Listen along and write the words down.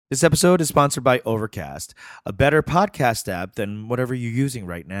This episode is sponsored by Overcast, a better podcast app than whatever you're using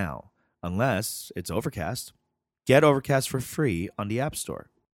right now, unless it's Overcast. Get Overcast for free on the App Store.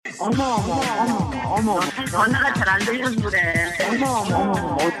 전화가 잘 안 들려서 그래.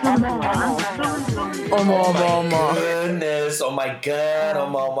 어머. Goodness, oh my god,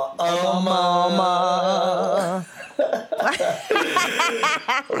 어머.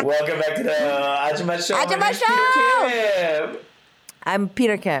 Welcome back to the 아줌마 Show. 아줌마 Show! Kim. I'm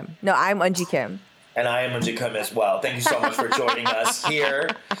Peter Kim. No, I'm Unji Kim. And I am Unji Kim as well. Thank you so much for joining us here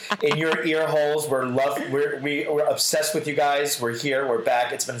in your ear holes. We're obsessed with you guys. We're here. We're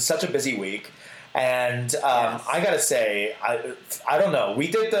back. It's been such a busy week. And Yes. I got to say, I don't know.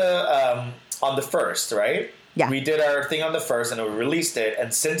 We did the on the 1st, right? Yeah. We did our thing on the 1st and we released it.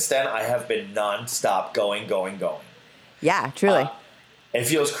 And since then, I have been nonstop going. Yeah, truly. It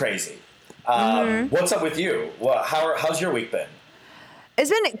feels crazy. What's up with you? How's your week been? It's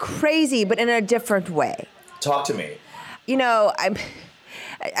been crazy, but in a different way. Talk to me. You know, I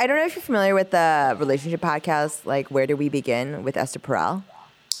don't know if you're familiar with the relationship podcast, like Where Do We Begin with Esther Perel?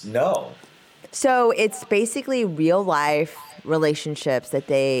 No. So it's basically real life relationships that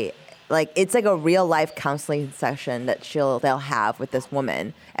they it's like a real life counseling session that they'll have with this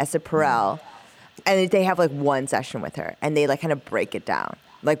woman, Esther Perel. And they have like one session with her and they like kind of break it down.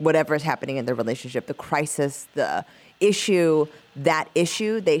 Like whatever is happening in the relationship, the crisis, the issue,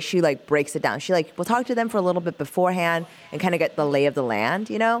 she like breaks it down. She like will talk to them for a little bit beforehand and kind of get the lay of the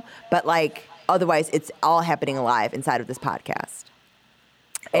land, you know? But like otherwise it's all happening live inside of this podcast.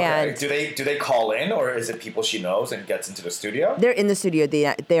 Okay. And do they call in or is it people she knows and gets into the studio? they're in the studio.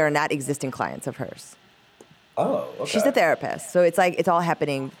 They are not existing clients of hers. Oh, okay. She's a therapist. So it's like it's all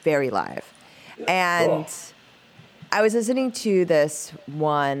happening very live. And Cool. I was listening to this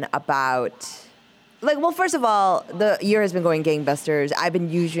one about, first of all, the year has been going gangbusters. I've been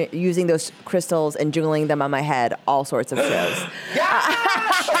using those crystals and jiggling them on my head, all sorts of shows.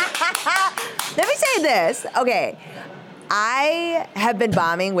 Let me say this. Okay. I have been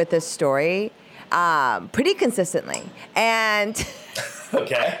bombing with this story pretty consistently. And...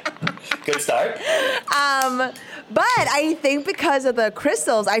 Okay. Good start. But I think because of the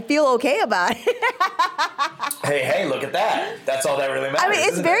crystals, I feel okay about it. Hey, look at that. That's all that really matters. I mean,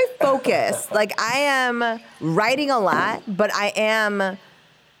 it's very focused. Like, I am writing a lot, but I am,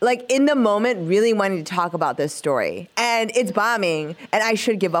 in the moment, really wanting to talk about this story. And it's bombing, and I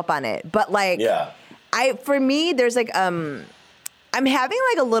should give up on it. But, yeah. For me, there's, I'm having,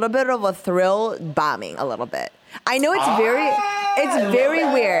 a little bit of a thrill bombing a little bit. I know it's very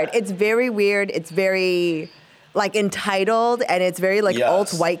weird. It's very weird. It's very... entitled, and it's very Yes.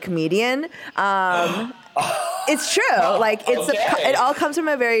 alt-white comedian. It's true. It all comes from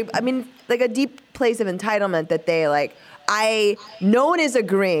a very, a deep place of entitlement that they no one is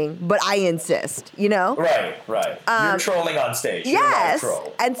agreeing, but I insist, you know? Right. You're trolling on stage. Yes. You're not a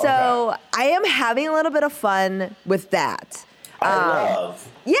troll. And so I am having a little bit of fun with that. I love.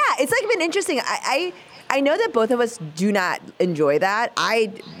 Yeah, it's been interesting. I know that both of us do not enjoy that.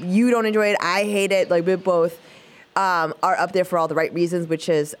 You don't enjoy it. I hate it. We both are up there for all the right reasons, which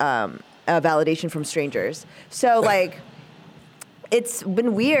is a validation from strangers. So it's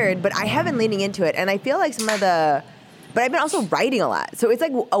been weird, but I have been leaning into it, and I feel like but I've been also writing a lot. So it's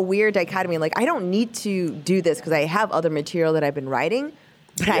a weird dichotomy. I don't need to do this because I have other material that I've been writing,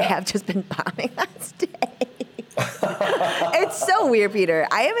 but I have just been bombing on stage. It's so weird, Peter.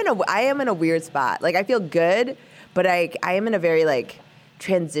 I am in a weird spot. I feel good, but I am in a very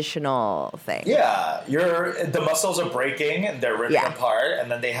transitional thing. Yeah, the muscles are breaking and they're ripping apart,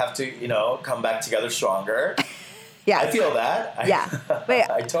 and then they have to, come back together stronger. Yeah, I feel that. Wait,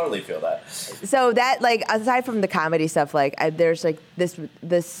 I totally feel that. So that aside from the comedy stuff, there's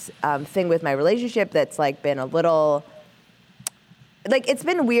this thing with my relationship that's been a little. It's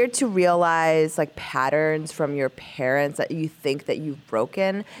been weird to realize patterns from your parents that you think that you've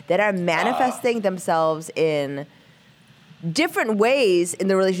broken that are manifesting themselves in different ways in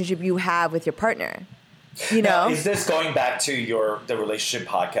the relationship you have with your partner. You know? Now, is this going back to the relationship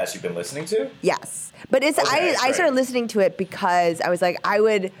podcast you've been listening to? Yes. But it's I started listening to it because I was I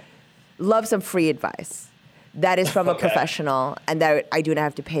would love some free advice. That is from a professional, and that I do not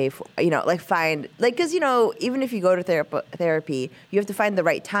have to pay for, find, because, even if you go to therapy, you have to find the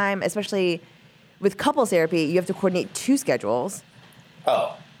right time, especially with couples therapy, you have to coordinate 2 schedules.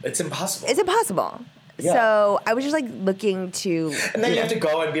 Oh, it's impossible. It's impossible. Yeah. So I was just looking to. And then you have to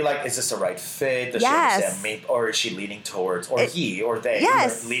go and be is this the right fit? Does she understand me? Or is she leaning towards, he or they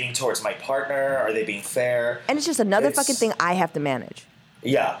leaning towards my partner? Are they being fair? And it's just another fucking thing I have to manage.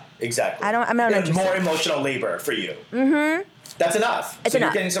 Yeah, exactly. I'm not interested. More emotional labor for you. Mm-hmm. That's enough. It's so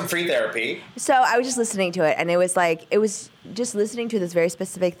enough. You're getting some free therapy. So I was just listening to it, and it was just listening to this very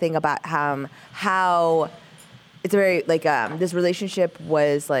specific thing about how it's very like this relationship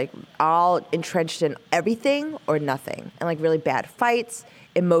was like all entrenched in everything or nothing, and like really bad fights,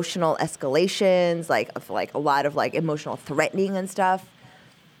 emotional escalations, like a lot of like emotional threatening and stuff.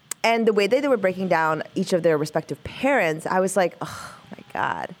 And the way that they were breaking down each of their respective parents, I was like, oh my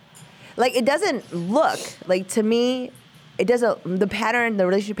God. Like, it doesn't look, like, to me, it doesn't, the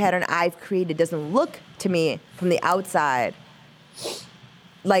relationship pattern I've created doesn't look to me from the outside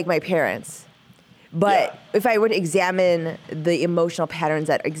like my parents. But if I were to examine the emotional patterns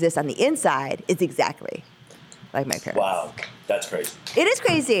that exist on the inside, it's exactly like my parents. Wow, that's crazy. It is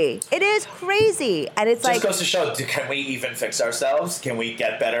crazy. It is crazy. And it's Just like... goes to show, can we even fix ourselves? Can we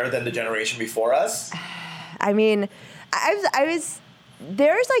get better than the generation before us? I mean,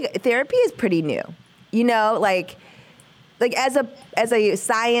 there's like, therapy is pretty new. You know, like as a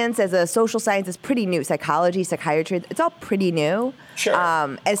science, as a social science, it's pretty new. Psychology, psychiatry, it's all pretty new. Sure.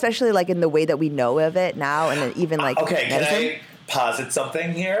 Especially like in the way that we know of it now, and then even like okay, medicine. can I posit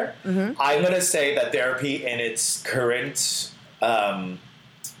something here? Mm-hmm. I'm going to say that therapy in its current, vein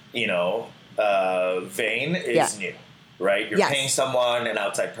is new, right? You're paying someone, an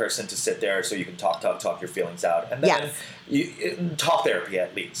outside person, to sit there so you can talk your feelings out, and then talk therapy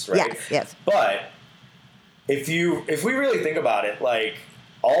at least, right? Yes. But if we really think about it, like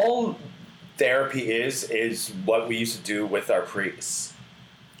all therapy is what we used to do with our priests.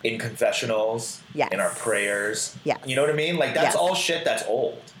 In confessionals, in our prayers. Yes. You know what I mean? Like, that's all shit that's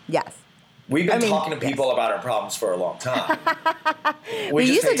old. Yes. We've been talking to people about our problems for a long time. We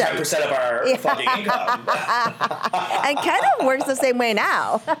just pay 10% of our fucking income. And kind of works the same way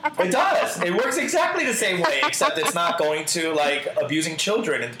now. It does. It works exactly the same way, except it's not going to, like, abusing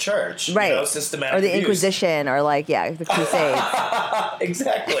children in the church. Right. You know, systematic or the abuse. Inquisition, or, like, the Crusades.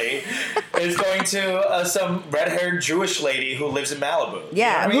 Exactly. It's going to some red-haired Jewish lady who lives in Malibu.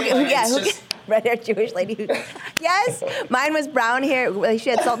 Yeah. You know what I mean? Red-haired Jewish lady who... Yes. Mine was brown hair. She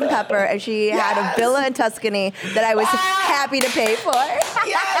had salt and pepper, and she had a villa in Tuscany that I was happy to pay for.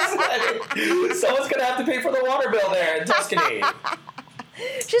 Yes! Someone's going to have to pay for the water bill there in Tuscany.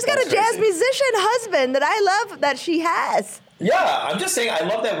 She's got a jazz musician husband that I love that she has. Yeah, I'm just saying, I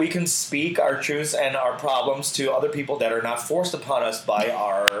love that we can speak our truths and our problems to other people that are not forced upon us by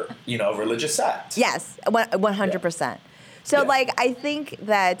our, religious sect. Yes, 100%. So, I think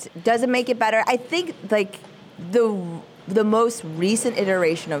that does it make it better? I think, the most recent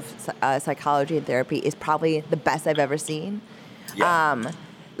iteration of psychology and therapy is probably the best I've ever seen. Yeah.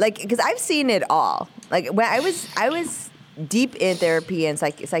 Because I've seen it all. Like, when I was deep in therapy and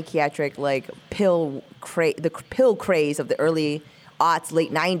psychiatric, the pill craze of the early aughts,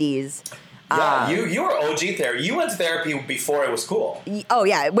 late 90s. Yeah, you were OG therapy. You went to therapy before it was cool. Oh,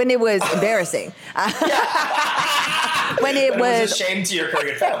 yeah, when it was embarrassing. When it was a shame to your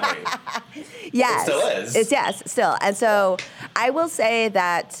current family. Yes. It still is. Still. And so I will say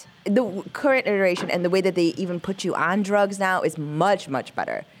that the current iteration and the way that they even put you on drugs now is much, much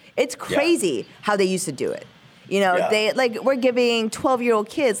better. It's crazy how they used to do it. They we're giving 12-year-old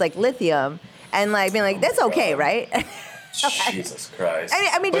kids lithium and being like, that's okay, right? Jesus Christ!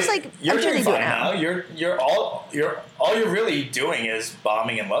 I mean, just you're I'm sure doing they do it fine now. All you're really doing is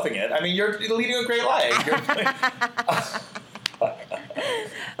bombing and loving it. I mean, you're leading a great life.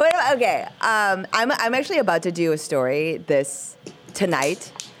 Okay, I'm actually about to do a story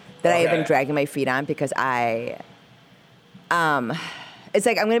tonight that I have been dragging my feet on because it's I'm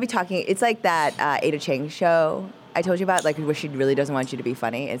going to be talking. It's like that Ada Chang show I told you about, where she really doesn't want you to be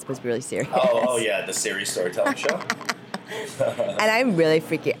funny. It's supposed to be really serious. Oh yeah, the series storytelling show. And I'm really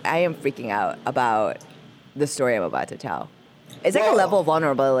freaking out about the story I'm about to tell. It's a level of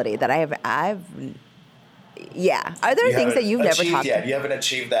vulnerability that I've yeah. Are there things that you've never talked about? You haven't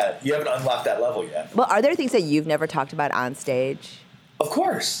achieved that. You haven't unlocked that level yet. Well, are there things that you've never talked about on stage? Of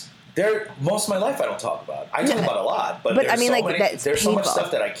course. Most of my life I don't talk about. I talk about a lot, but I mean, there's so much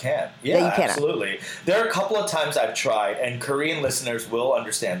stuff that I can't. Yeah, that you can't. Absolutely. There are a couple of times I've tried, and Korean listeners will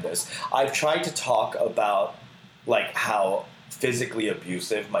understand this. I've tried to talk about how physically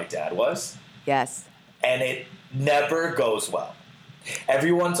abusive my dad was. Yes. And it never goes well.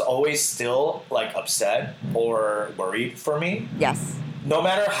 Everyone's always still upset or worried for me. Yes. No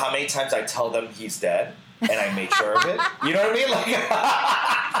matter how many times I tell them he's dead. And I make sure of it. You know what I mean?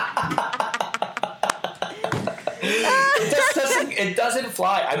 It doesn't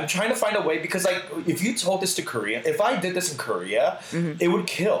fly. I'm trying to find a way because if you told this to Korea, if I did this in Korea, it would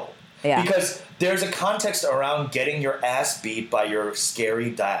kill. Yeah. Because there's a context around getting your ass beat by your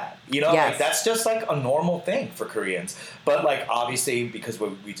scary dad. You know, Yes. like that's just like a normal thing for Koreans. But like obviously because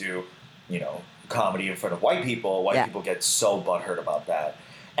we do, you know, comedy in front of white people get so butthurt about that.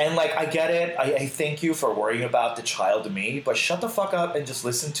 And like I get it. I thank you for worrying about the child in me, but shut the fuck up and just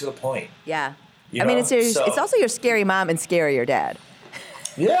listen to the point. Yeah. You I mean, know? it's also your scary mom and scarier dad.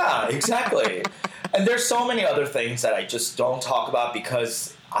 Yeah, exactly. And there's so many other things that I just don't talk about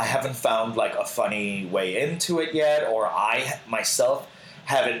because I haven't found like a funny way into it yet, or I myself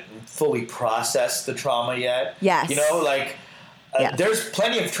haven't fully processed the trauma yet. Yes. You know, like there's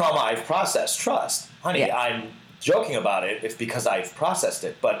plenty of trauma I've processed. Trust, honey, Yeah. I'm joking about it. It's because I've processed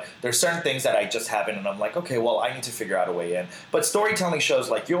it. But there's certain things that I just haven't, and I'm like, okay, well, I need to figure out a way in. But storytelling shows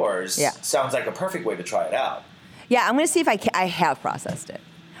like yours sounds like a perfect way to try it out. Yeah, I'm going to see if I have processed it.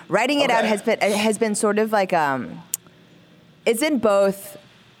 Writing it out has been sort of like it's been both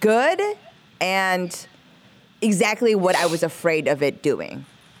good and exactly what I was afraid of it doing.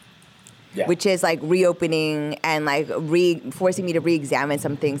 Yeah. Which is like reopening and like forcing me to re-examine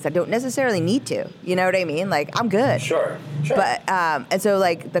some things that don't necessarily need to. You know what I mean? Like I'm good. Sure. But and so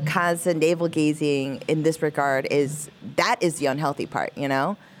like the constant navel gazing in this regard is the unhealthy part. You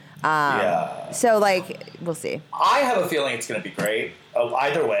know. So like we'll see. I have a feeling it's going to be great.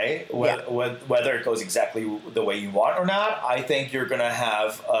 Either way, whether it goes exactly the way you want or not, I think you're going to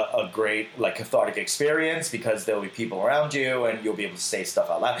have a great, like, cathartic experience because there'll be people around you and you'll be able to say stuff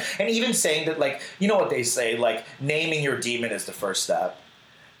out loud. And even saying that, like, you know what they say, like, naming your demon is the first step.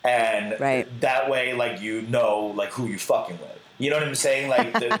 And that way, like, you know, like, who you're fucking with. You know what I'm saying?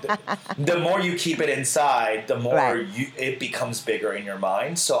 Like, the more you keep it inside, the more it becomes bigger in your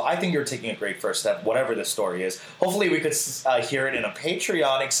mind. So I think you're taking a great first step, whatever the story is. Hopefully we could hear it in a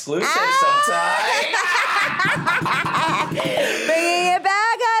Patreon exclusive sometime. Bringing it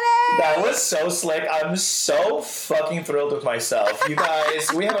back on it. That was so slick. I'm so fucking thrilled with myself. You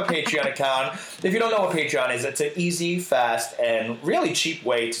guys, we have a Patreon account. If you don't know what Patreon is, it's an easy, fast, and really cheap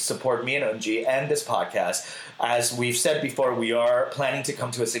way to support me and Eunji and this podcast. As we've said before, we are planning to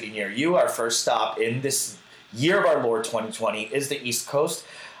come to a city near you. Our first stop in this year of our Lord 2020 is the East Coast.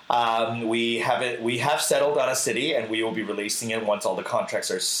 We have settled on a city, and we will be releasing it once all the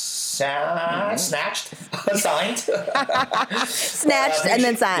contracts are snatched, signed. Snatched and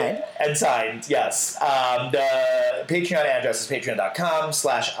then signed. Yeah, and signed, yes. The Patreon address is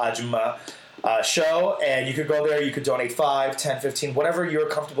patreon.com/Ajumma show, and you could go there. You could donate 5, 10, 15, whatever you're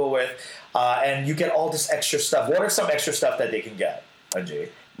comfortable with. And you get all this extra stuff. What are some extra stuff that they can get, Eunji?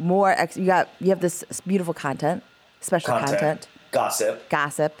 You have this beautiful content, special content. Gossip.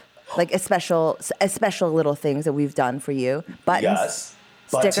 Like a special little things that we've done for you. Buttons. Yes.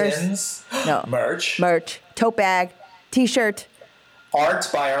 Stickers. No. Merch. Tote bag. T-shirt. Art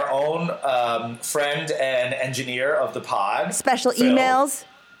by our own friend and engineer of the pod. Special Phil. emails.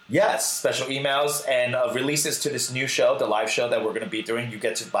 Yes, special emails and releases to this new show, the live show that we're going to be doing. You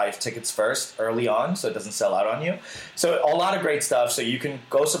get to buy tickets first early on so it doesn't sell out on you. So a lot of great stuff. So you can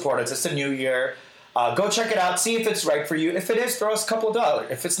go support us. It's a new year. Go check it out. See if it's right for you. If it is, throw us a couple of dollars.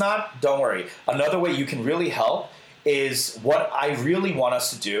 If it's not, don't worry. Another way you can really help is what I really want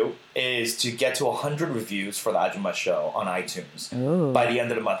us to do is to get to 100 reviews for the Ajumma show on iTunes by the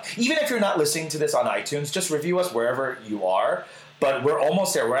end of the month. Even if you're not listening to this on iTunes, just review us wherever you are. But we're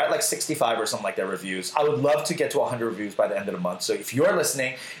almost there. We're at like 65 or something like that reviews. I would love to get to 100 reviews by the end of the month. So if you're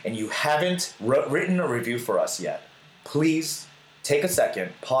listening and you haven't written a review for us yet, please take a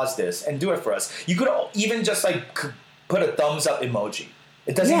second, pause this, and do it for us. You could even just like put a thumbs up emoji.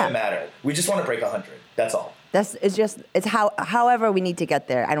 It doesn't even matter. We just want to break 100. That's all. It's however we need to get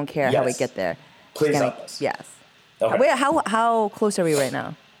there. I don't care how we get there. Please help us. Yes. Okay. Wait, how close are we right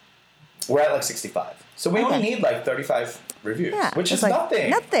now? We're at like 65. So we only need like 35 reviews, which is like nothing.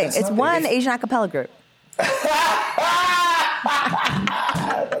 Nothing. It's nothing. one Asian acapella group.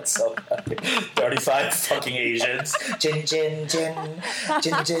 That's so funny. 35 fucking Asians. Jin, jin, jin.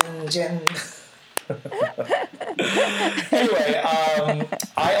 Jin, jin, jin. Anyway,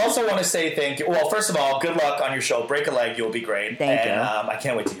 I also want to say thank you. Well, first of all, good luck on your show. Break a leg. You'll be great. Thank you. I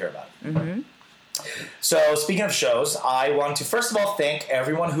can't wait to hear about it. Mm-hmm. So, speaking of shows, I want to first of all thank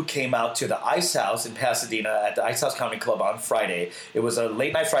everyone who came out to the Ice House in Pasadena at the Ice House Comedy Club on Friday. It was a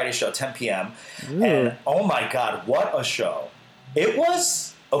late night Friday show, 10 p.m. Ooh. And oh my God, what a show. It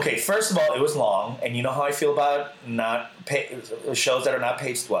was, okay, first of all, it was long. And you know how I feel about shows that are not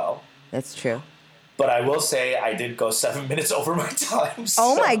paced well. That's true. But I will say I did go 7 minutes over my time.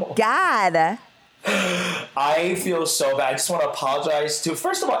 Oh my God. I feel so bad. I just want to apologize to,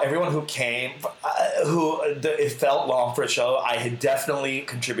 first of all, everyone who came, it felt long for a show. I had definitely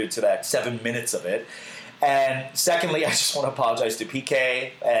contributed to that 7 minutes of it. And secondly, I just want to apologize to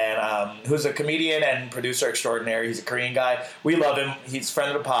PK, and who's a comedian and producer extraordinary. He's a Korean guy. We love him. He's a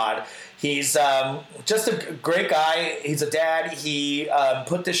friend of the pod. He's just a great guy. He's a dad. He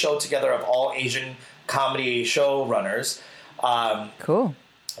put this show together of all Asian comedy show runners. Cool.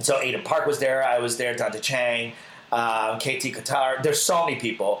 So Aiden Park was there. I was there. Dante Chang, KT Qatar. There's so many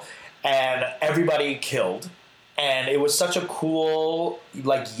people. And everybody killed. And it was such a cool,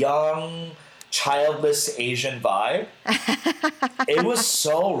 like, young, childless Asian vibe. It was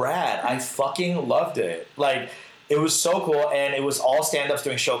so rad. I fucking loved it. Like, it was so cool. And it was all stand-ups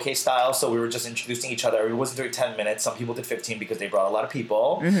doing showcase style. So we were just introducing each other. It wasn't doing 10 minutes. Some people did 15 because they brought a lot of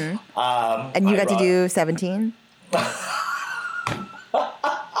people. Mm-hmm. And you got to do 17?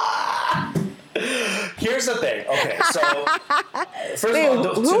 Here's the thing. Okay, so first Wait, of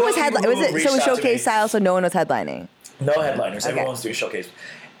all, who was headlining? Was it so showcase style? So no one was headlining. No headliners. Okay. Everyone was doing showcase,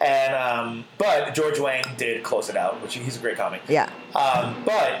 and but George Wang did close it out, which he's a great comic. Yeah.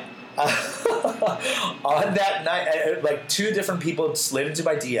 But on that night, like 2 different people slid into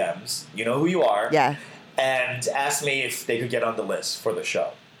my DMs. You know who you are. Yeah. And asked me if they could get on the list for the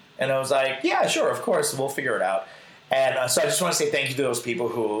show, and I was like, yeah, sure, of course, we'll figure it out. And so I just want to say thank you to those people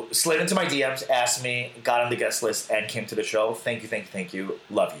who slid into my DMs, asked me, got on the guest list, and came to the show. Thank you, thank you, thank you.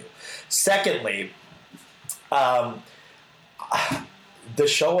 Love you. Secondly, the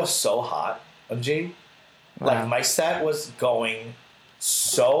show was so hot, MG. Wow. Like, my set was going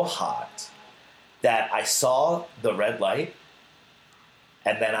so hot that I saw the red light,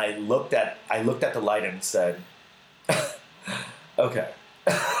 and then I looked at the light and said, okay.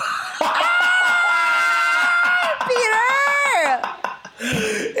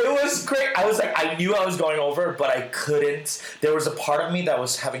 It was great. I was like, I knew I was going over, but I couldn't. There was a part of me that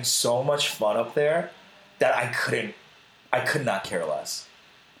was having so much fun up there that I could not care less.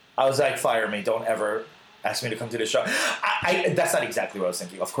 I was like, fire me. Don't ever ask me to come to the show. That's not exactly what I was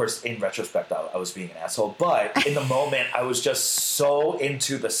thinking. Of course, in retrospect, I was being an asshole. But in the moment, I was just so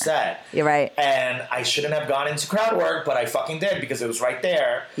into the set. You're right. And I shouldn't have gone into crowd work, but I fucking did because it was right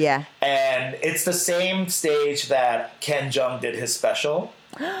there. Yeah. And it's the same stage that Ken Jeong did his special.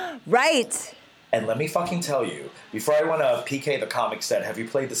 Right. And let me fucking tell you, before I went to PK, the comic said, have you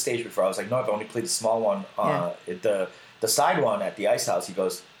played the stage before? I was like, no, I've only played the small one. The side one at the Ice House. He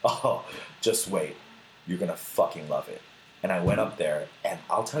goes, oh, just wait. You're going to fucking love it. And I went up there, and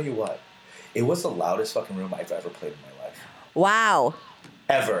I'll tell you what. It was the loudest fucking room I've ever played in my life. Wow.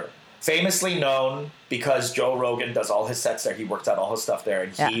 Ever. Famously known because Joe Rogan does all his sets there. He works out all his stuff there,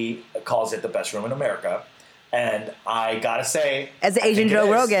 and he calls it the best room in America. And I got to say... As the Asian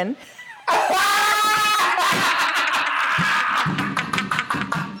Joe Rogan. As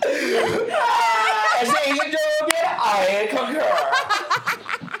the Asian Joe Rogan, I concur.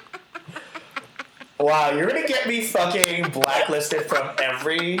 Wow, you're going to get me fucking blacklisted from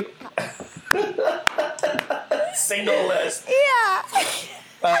every single list. Yeah.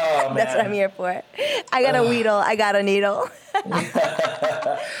 Oh, man. That's what I'm here for. I got a Weedle. I got a needle.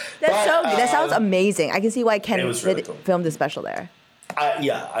 That sounds amazing. I can see why Ken really filmed a special there.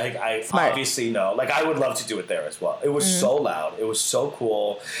 I obviously know. Like, I would love to do it there as well. It was so loud. It was so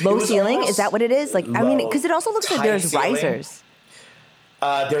cool. Low ceiling? Is that what it is? Like, I mean, because it also looks like there's ceiling. Risers.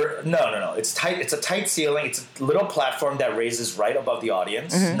 No. It's tight. It's a tight ceiling. It's a little platform that raises right above the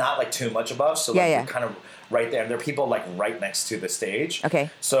audience, not like too much above. So like you're kind of right there, and there are people like right next to the stage. Okay.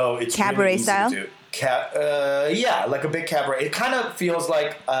 So it's cabaret really easy style. To do. Yeah, like a big cabaret. It kind of feels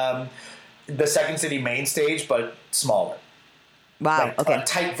like the Second City main stage, but smaller. Wow. Like okay. A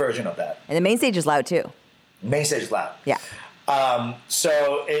tight version of that. And the main stage is loud too. Main stage is loud. Yeah.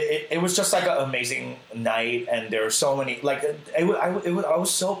 So it was just like an amazing night, and there were so many. Like I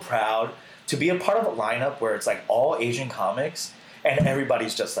was so proud to be a part of a lineup where it's like all Asian comics, and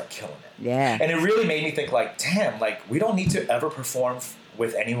everybody's just like killing it. Yeah. And it really made me think like, damn, like we don't need to ever perform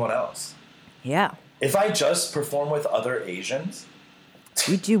with anyone else. Yeah. If I just perform with other Asians,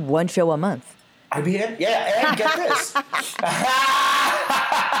 we do one show a month. I'd be in. Yeah, and get this.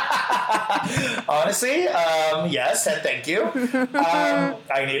 Honestly, yes, and thank you.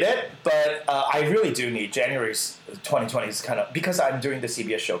 I need it, but I really do need. January's 2020 is kind of, because I'm doing the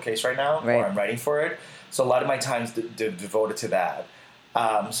CBS Showcase right now, or I'm writing for it, so a lot of my time's devoted to that.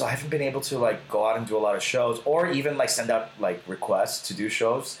 So I haven't been able to like go out and do a lot of shows, or even like send out like requests to do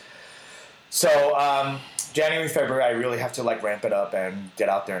shows. So January, February, I really have to like ramp it up and get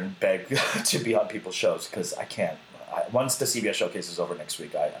out there and beg to be on people's shows, because I can't. once the CBS showcase is over next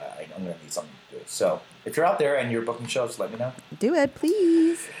week, I'm going to need something to do. So if you're out there and you're booking shows, let me know. Do it,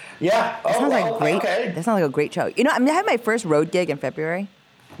 please. Yeah. That sounds like great. Okay. That sounds like a great show. You know, I'm going to have my first road gig in February.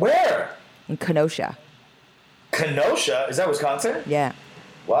 Where? In Kenosha. Kenosha? Is that Wisconsin? Yeah.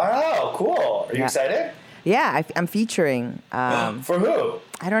 Wow, cool. Are you excited? Yeah, I'm featuring. For who?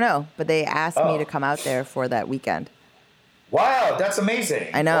 I don't know, but they asked me to come out there for that weekend. Wow, that's amazing.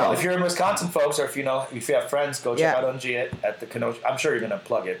 I know. Well, if you're in Wisconsin, folks, or if you have friends, go check out Unji at the Kenosha. I'm sure you're going to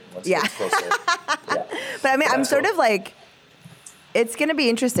plug it once it gets closer. Yeah. But I mean, I'm sort of like, it's going to be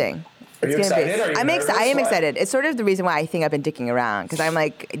interesting. Are you excited? Are you nervous? I am excited. It's sort of the reason why I think I've been dicking around, because I'm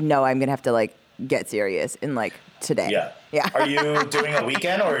like, no, I'm going to have to like get serious in like today. Yeah. Yeah. Are you doing a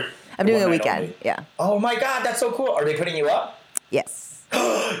weekend or? I'm doing a weekend. Only? Yeah. Oh my God, that's so cool. Are they putting you up? Yes.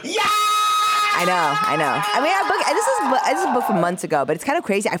 Yeah. I know. I mean, this is booked from months ago, but it's kind of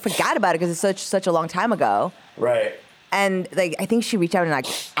crazy. I forgot about it because it's such a long time ago. Right. And like, I think she reached out in like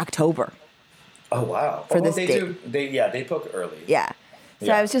October. Oh wow. For this date. They book early. Yeah.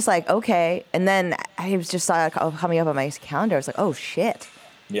 So I was just like, okay, and then I was just saw it coming up on my calendar. I was like, oh shit.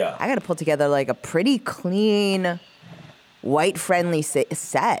 Yeah. I got to pull together like a pretty clean, white friendly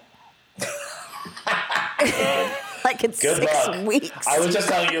set. Like in Good 6 luck. weeks. I was just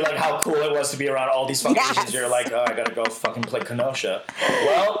telling you like how cool it was to be around all these functions. Yes. You're like, oh, I gotta go fucking play Kenosha.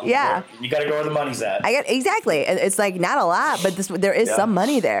 Well, yeah, you gotta go where the money's at. Exactly. It's like not a lot, but there is some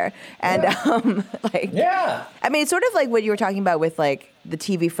money there, and I mean, it's sort of like what you were talking about with like the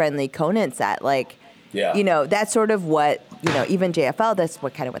TV friendly Conan set, like. Yeah. You know, that's sort of what, even JFL, that's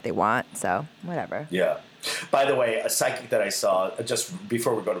what they want. So, whatever. Yeah. By the way, a psychic that I saw, just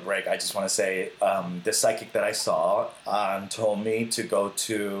before we go to break, I just want to say the psychic that I saw told me to go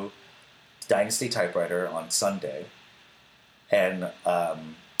to Dynasty Typewriter on Sunday, and a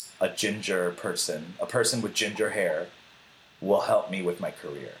ginger person, a person with ginger hair, will help me with my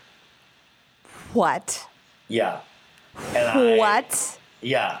career. What? Yeah. What?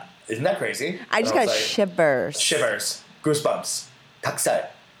 Yeah. Isn't that crazy? I just got shivers. Shivers. Goosebumps. Taksai.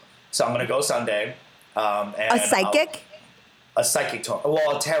 So I'm going to go Sunday. And a psychic? A psychic.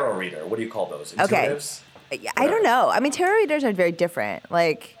 A tarot reader. What do you call those? Intuitives? Okay. I don't know. I mean, tarot readers are very different.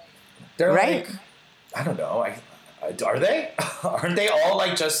 Like, they're right? like, I don't know. Are they? Aren't they all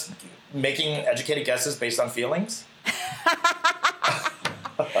like just making educated guesses based on feelings?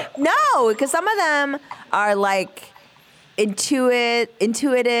 No, because some of them are like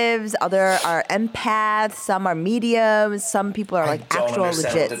intuitives, other are empaths, some are mediums, some people are like actual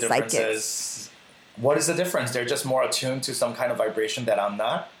legit psychics. What is the difference? They're just more attuned to some kind of vibration that I'm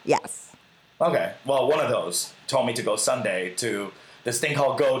not? Yes. Okay. Well, one of those told me to go Sunday to this thing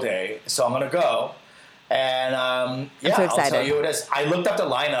called Go Day, so I'm going to go. And I'm so excited. I'll tell you what it is. I looked up the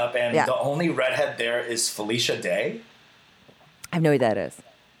lineup, and the only redhead there is Felicia Day. I have no idea who that is.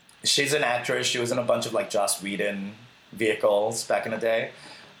 She's an actress. She was in a bunch of like Joss Whedon vehicles back in the day.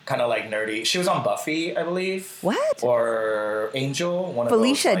 Kind of like nerdy. She was on Buffy, I believe. What? Or Angel. One of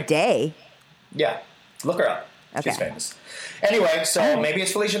Felicia those, like, Day. Yeah. Look her up. Okay. She's famous. Anyway, so maybe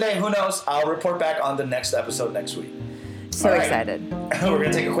it's Felicia Day. Who knows? I'll report back on the next episode next week. So excited. We're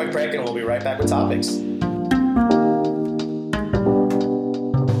going to take a quick break, and we'll be right back with topics.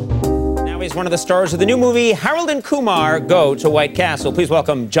 He's one of the stars of the new movie Harold and Kumar Go to White Castle. Please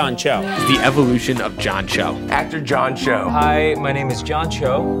welcome John Cho. The evolution of John Cho. Actor John Cho. Hi, my name is John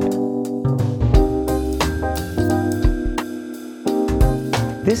Cho.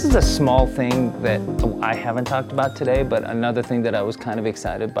 This is a small thing that I haven't talked about today, but another thing that I was kind of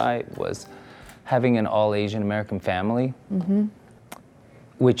excited by was having an all Asian American family. Mm-hmm.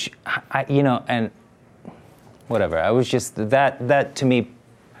 Which, and whatever. I was just, that to me,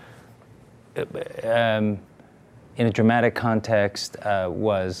 in a dramatic context,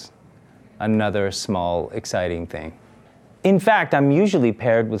 was another small, exciting thing. In fact, I'm usually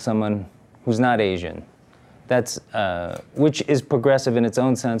paired with someone who's not Asian. That's, which is progressive in its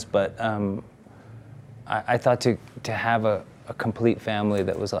own sense, but I thought to have a complete family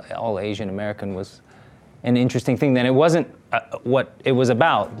that was all Asian American was an interesting thing. Then it wasn't what it was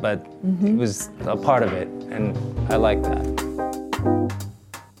about, but it was a part of it, and I like that.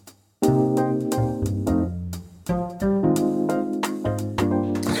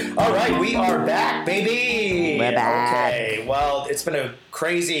 We are back, baby. We're back. Okay. Well, it's been a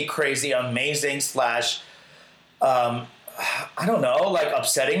crazy, amazing / I don't know, like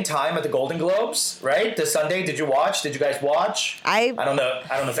upsetting time at the Golden Globes, right? This Sunday, did you watch? Did you guys watch? I don't know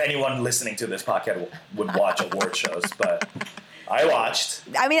if anyone listening to this podcast would watch award shows, but I watched.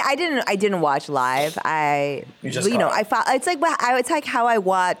 I mean, I didn't watch live. I it's like how I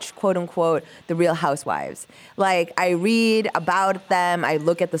watch, quote unquote, The Real Housewives. Like, I read about them. I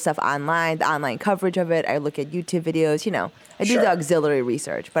look at the stuff online, the online coverage of it. I look at YouTube videos. I do the auxiliary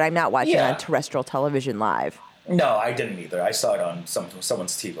research, but I'm not watching on terrestrial television live. No, I didn't either. I saw it on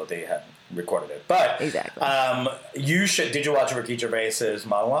someone's TiVo. They had recorded it. But exactly. Did you watch Ricky Gervais's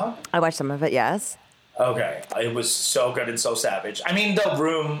monologue? I watched some of it. Yes. Okay, it was so good and so savage. I mean, the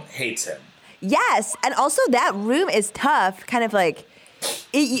room hates him. Yes, and also that room is tough. Kind of like,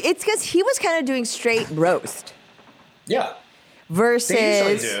 it's because he was kind of doing straight roast. Yeah. Versus.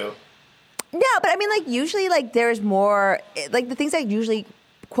 They usually do. No, but I mean, like, usually, like, there's more, like, the things that usually,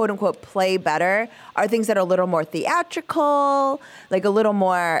 quote unquote, play better are things that are a little more theatrical, like a little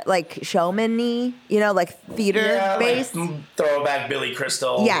more, like, showman-y, like theater based. Like throwback Billy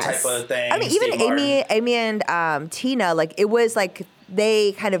Crystal type of thing. I mean, even Amy and Tina, like, it was like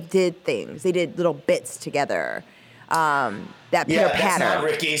they kind of did things. They did little bits together. That Peter Patter. That's not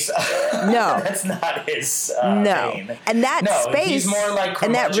Ricky's. No, that's not his. No, vein. And that space. He's more like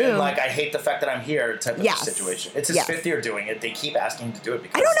in that room. Like, I hate the fact that I'm here type of situation. It's his fifth year doing it. They keep asking him to do it.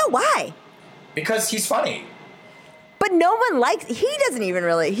 Because, I don't know why. Because he's funny. But no one likes. He doesn't even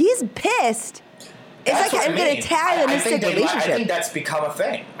really. He's pissed. It's like I'm going to antagonistic relationship. I think that's become a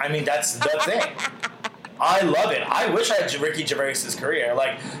thing. I mean, that's the thing. I love it. I wish I had Ricky Gervais's career.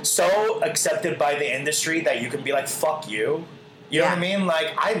 Like, so accepted by the industry that you can be like, fuck you. You know what I mean?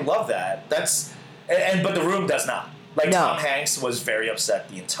 Like, I love that. But the room does not. Like, Tom Hanks was very upset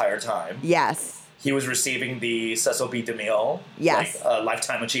the entire time. Yes. He was receiving the Cecil B. DeMille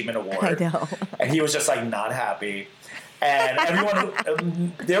Lifetime Achievement Award. I know. And he was just, like, not happy. And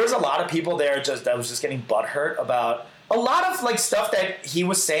everyone, there was a lot of people there that was just getting butthurt about a lot of, like, stuff that he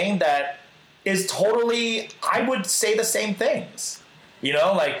was saying that is totally, I would say the same things.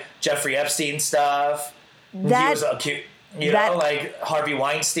 Like Jeffrey Epstein stuff. He was cute. Like Harvey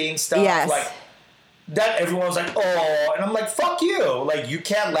Weinstein stuff. Yes. Like, that everyone was like, oh. And I'm like, fuck you. Like, you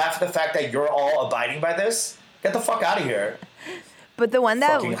can't laugh at the fact that you're all abiding by this. Get the fuck out of here. But the moment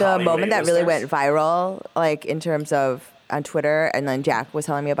that really went viral, like, in terms of on Twitter, and then Jack was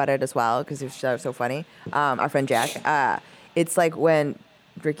telling me about it as well, because it was so funny. Our friend Jack. It's like when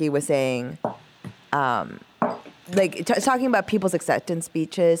Ricky was saying, talking about people's acceptance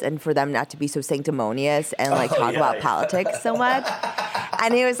speeches and for them not to be so sanctimonious and talk about politics so much.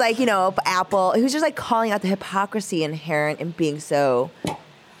 And he was like, Apple, he was just like calling out the hypocrisy inherent in being so, so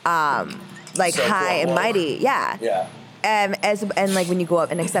high and mighty. Yeah. Yeah. And like when you go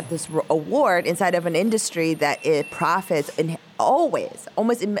up and accept this award inside of an industry that it profits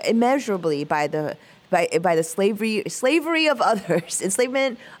almost immeasurably by the slavery of others,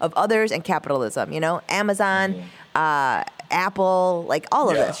 enslavement of others, and capitalism. Amazon, Apple, like all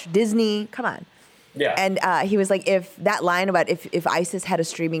of this, Disney. Come on. Yeah. And he was like, if that line about if ISIS had a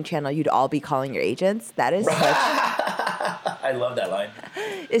streaming channel, you'd all be calling your agents. That is I love that line.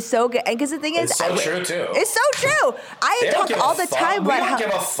 It's so good. And because the thing is, it's so true too. It's so true. I talk all the time about how we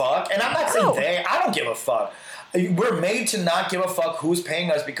don't give a fuck, and I'm not saying I don't give a fuck. We're made to not give a fuck who's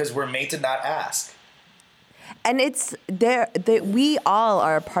paying us because we're made to not ask. And it's we all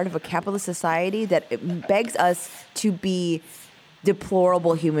are a part of a capitalist society that it begs us to be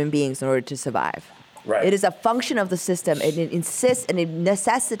deplorable human beings in order to survive. Right. It is a function of the system, and it insists and it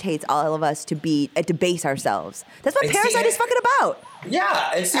necessitates all of us to debase ourselves. That's what Parasite is fucking about.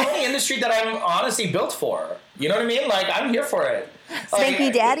 Yeah, it's the only industry that I'm honestly built for. You know what I mean? Like, I'm here for it.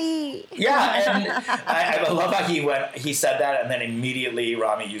 Spanky Daddy. Yeah, and I love how he said that, and then immediately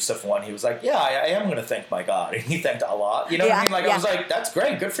Rami Youssef won. He was like, yeah, I am going to thank my God. And he thanked Allah. You know what I mean? Like, I was like, that's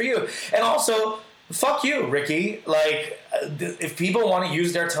great. Good for you. And also, fuck you, Ricky. Like, if people want to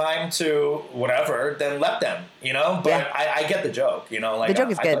use their time to whatever, then let them, But I get the joke, Like, the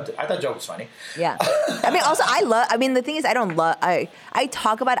joke is good. I thought the joke was funny. Yeah. I mean, also, the thing is, I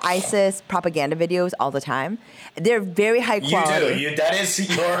talk about ISIS propaganda videos all the time. They're very high quality. You do. That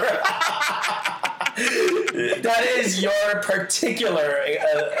is your particular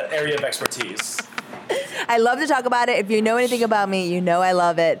area of expertise. I love to talk about it. If you know anything about me, you know I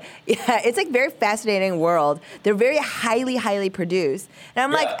love it. Yeah, it's like very fascinating world. They're very highly, highly produced. And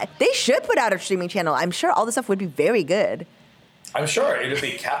I'm like, they should put out a streaming channel. I'm sure all this stuff would be very good. I'm sure it would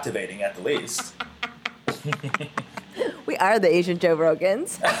be captivating at the least. We are the Asian Joe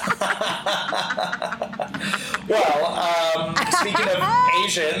Rogans. Well, speaking of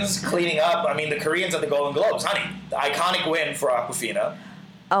Asians cleaning up, I mean, the Koreans at the Golden Globes, honey, the iconic win for Awkwafina.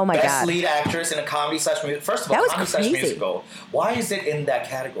 Oh my Best God. lead actress in a comedy slash musical. First of all, That was comedy slash crazy. musical. Why is it in that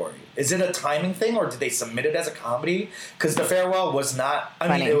category? Is it a timing thing, or did they submit it as a comedy? Because The Farewell was not. I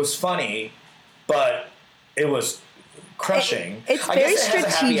mean, it was funny, but it was crushing. It's I very guess it has a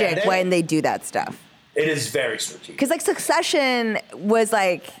happy strategic ending. when they do that stuff. It is very strategic. Because like Succession was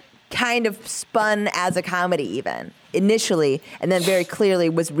like kind of spun as a comedy even initially, and then very clearly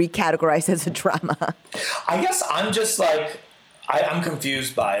was recategorized as a drama. I guess I'm just like I'm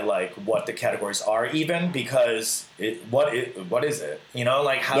confused by like what the categories are even, because what is it? You know,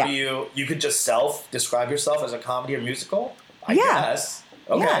 like how do you could just describe yourself as a comedy or musical? I guess.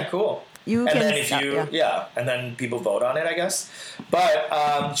 Okay, Yeah. cool. You and can then if stop, you and then people vote on it, I guess.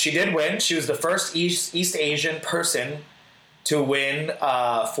 But she did win. She was the first East Asian person to win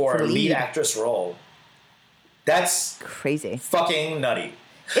for a lead actress role. That's crazy. Fucking nutty.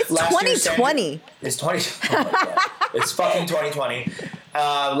 It's 2020. It's 20. Oh my God. It's fucking 2020.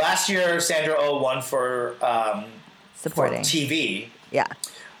 Last year, Sandra Oh won for supporting for TV. Yeah.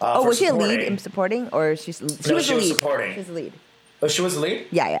 For was she a lead supporting. in supporting, or she was No, the she was lead? supporting. She was the lead. Oh, she was the lead?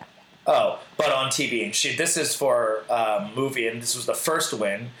 Yeah. Oh, but on TV. And this is for movie, and this was the first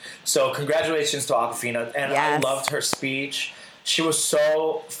win. So congratulations to Awkwafina. And I loved her speech. She was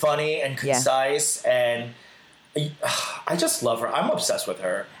so funny and concise, and I just love her. I'm obsessed with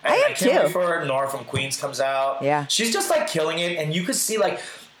her. And I can't wait for Nora from Queens comes out. Yeah. She's just like killing it, and you could see like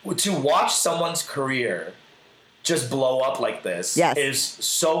to watch someone's career just blow up like this is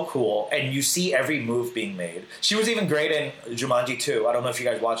so cool, and you see every move being made. She was even great in Jumanji 2. I don't know if you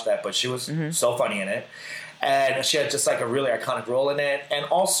guys watched that, but she was so funny in it, and she had just like a really iconic role in it. And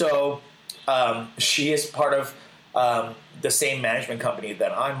also she is part of the same management company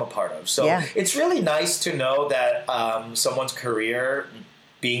that I'm a part of, so it's really nice to know that someone's career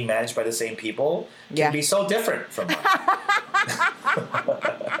being managed by the same people can be so different from mine.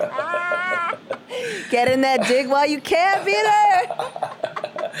 Get in that dig while you can, Peter.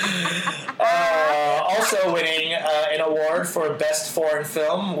 Also winning an award for Best Foreign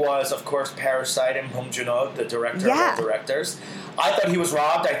Film was, of course, Parasite and Bong Joon-ho, the director of all directors. I thought he was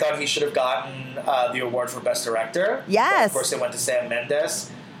robbed. I thought he should have gotten the award for Best Director. Yes. But of course, it went to Sam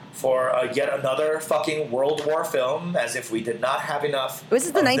Mendes for yet another fucking World War film, as if we did not have enough. Was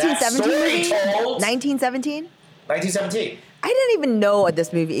this the 1917 movie? 1917? 1917. I didn't even know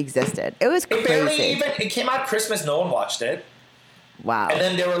this movie existed. It was crazy. It came out Christmas. No one watched it. Wow. And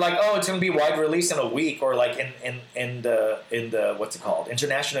then they were like, "Oh, it's going to be wide release in a week, or like in the what's it called?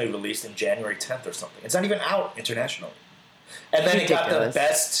 Internationally released in January 10th or something." It's not even out internationally. And then it got the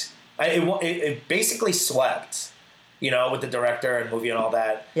best. It basically swept, with the director and movie and all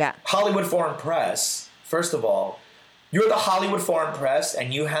that. Yeah. Hollywood Foreign Press. First of all, you're the Hollywood Foreign Press,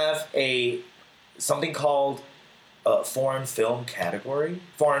 and you have something called a foreign film category,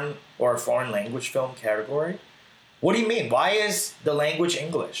 foreign language film category. What do you mean? Why is the language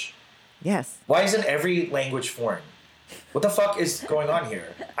English? Yes. Why isn't every language foreign? What the fuck is going on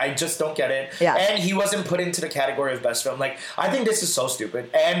here? I just don't get it. Yeah. And he wasn't put into the category of best film. Like, I think this is so stupid.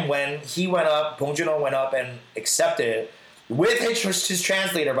 And when he went up, Bong Joon-ho went up and accepted it with his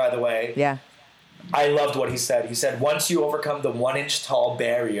translator, by the way. Yeah. I loved what he said. He said, once you overcome the 1-inch tall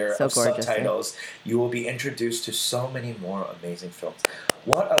barrier of subtitles, you will be introduced to so many more amazing films.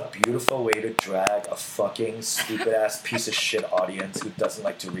 What a beautiful way to drag a fucking stupid-ass piece of shit audience who doesn't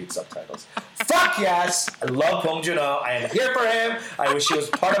like to read subtitles. Fuck yes! I love Bong Joon-ho. I am here for him. I wish he was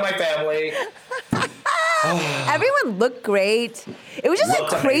part of my family. Everyone looked great. It was just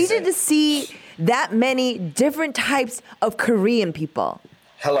crazy to see that many different types of Korean people.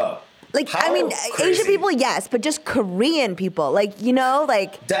 Hello. Asian people, yes, but just Korean people.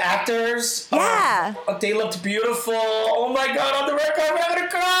 The actors. Yeah. They looked beautiful. Oh my God, on the red carpet, I'm gonna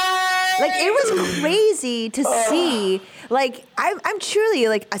cry. It was crazy to see. I'm truly,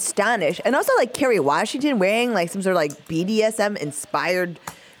 astonished. And also, Kerry Washington wearing, some sort of, BDSM-inspired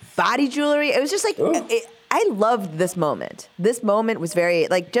body jewelry. It was just, I loved this moment. This moment was very,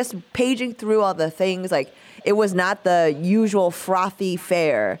 just paging through all the things, it was not the usual frothy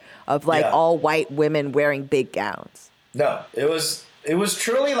fare of all white women wearing big gowns. No, it was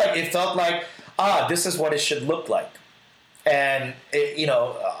truly it felt like, this is what it should look like. And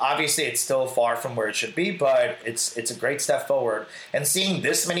obviously it's still far from where it should be, but it's a great step forward. And seeing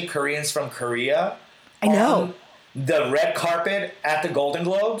this many Koreans from Korea on the red carpet at the Golden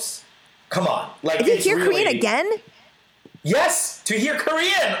Globes, come on. Did you hear Korean again? Yes, to hear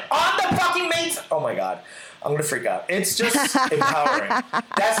Korean on the fucking main. Oh my God. I'm going to freak out. It's just empowering.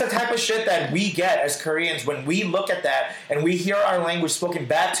 That's the type of shit that we get as Koreans when we look at that and we hear our language spoken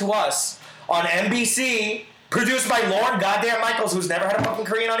back to us on NBC produced by Lorne goddamn Michaels, who's never had a fucking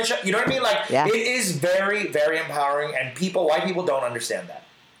Korean on his show. You know what I mean? Like, it is very, very empowering, and white people don't understand that.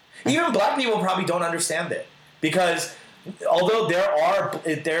 Even black people probably don't understand it. Because although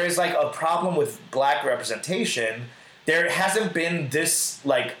there is like a problem with black representation, there hasn't been this,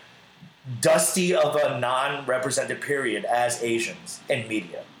 like, dusty of a non-represented period as Asians in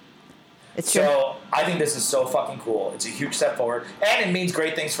media. It's true. So I think this is so fucking cool. It's a huge step forward. And it means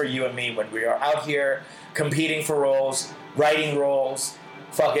great things for you and me when we are out here competing for roles, writing roles,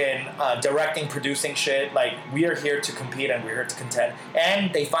 fucking directing, producing shit. Like, we are here to compete and we're here to contend.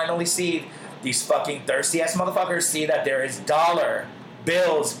 And they finally see, these fucking thirsty-ass motherfuckers see that there is dollar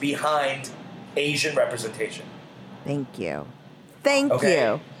bills behind Asian representation. Thank you. Thank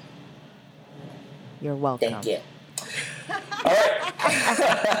you. You're welcome. Thank you. All right.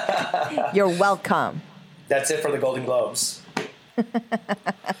 You're welcome. That's it for the Golden Globes.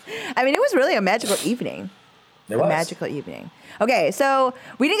 I mean, it was really a magical evening. It was. A magical evening. Okay, so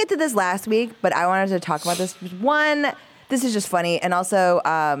we didn't get to this last week, but I wanted to talk about this. One, this is just funny, and also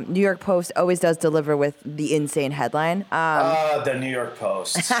New York Post always does deliver with the insane headline. The New York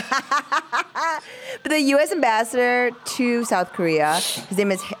Post. But the U.S. ambassador to South Korea, his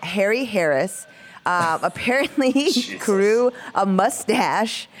name is Harry Harris, apparently grew a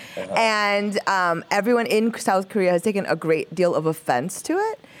mustache, and everyone in South Korea has taken a great deal of offense to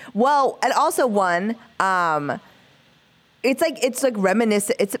it. Well, and also one, it's like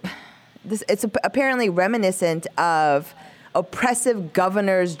reminiscent. It's apparently reminiscent of oppressive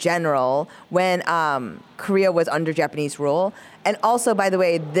governors general when Korea was under Japanese rule. And also, by the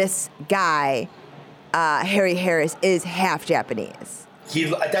way, this guy, Harry Harris, is half Japanese.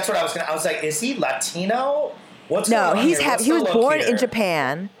 That's what I was like, is he Latino? What's going on he's here? half. He was born in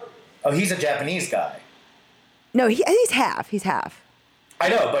Japan. Oh, he's a Japanese guy. No, he's half. He's half. I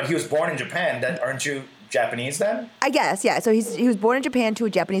know, but he was born in Japan. Aren't you Japanese then? I guess, yeah. So he was born in Japan to a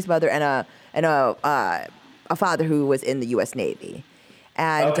Japanese mother and a father who was in the U.S. Navy,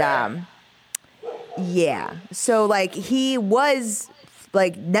 and yeah. So like he was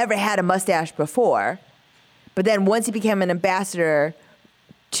like never had a mustache before, but then once he became an ambassador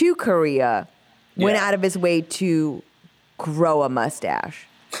to Korea, went out of his way to grow a mustache.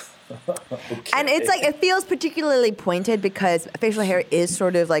 Okay. And it's like, it feels particularly pointed because facial hair is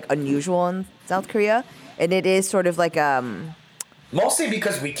sort of like unusual in South Korea. And it is sort of like, mostly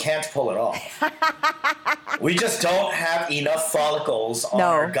because we can't pull it off. We just don't have enough follicles on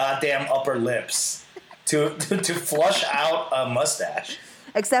our goddamn upper lips to flush out a mustache.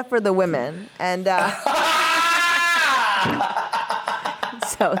 Except for the women. And,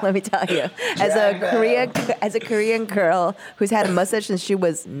 so let me tell you, as a Korean girl who's had a mustache since she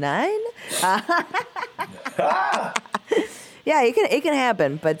was 9, yeah, it can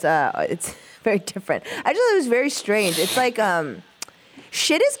happen, but it's very different. I just thought it was very strange. It's like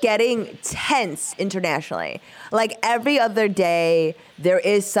shit is getting tense internationally. Like every other day, there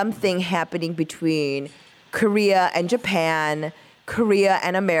is something happening between Korea and Japan, Korea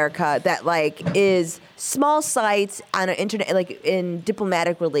and America that like is small slights on an internet, like in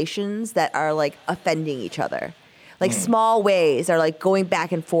diplomatic relations that are like offending each other. Like small ways are like going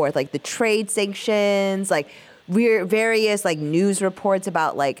back and forth, like the trade sanctions, like various like news reports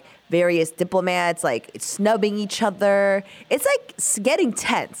about like various diplomats like snubbing each other. It's like getting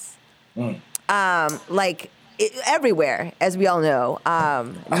tense. Like everywhere, as we all know,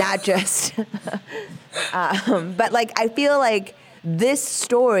 not just, but like I feel like this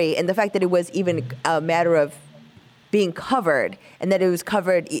story and the fact that it was even a matter of being covered and that it was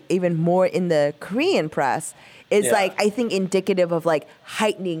covered even more in the Korean press is like, I think indicative of like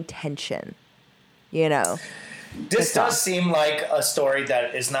heightening tension, you know? This does seem like a story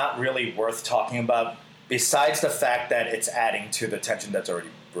that is not really worth talking about besides the fact that it's adding to the tension that's already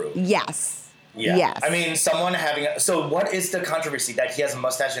brewed. Yes. Yeah. Yes. I mean, someone having so what is the controversy that he has a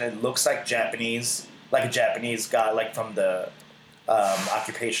mustache and it looks like Japanese, like a Japanese guy, like from the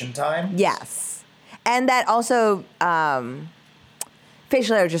occupation time? Yes. And that also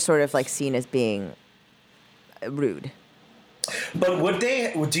facial hair just sort of like seen as being rude. But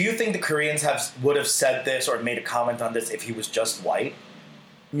do you think the Koreans would have said this or made a comment on this if he was just white?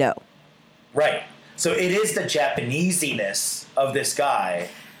 No. Right. So it is the Japanesiness of this guy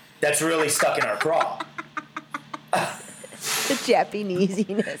that's really stuck in our craw. The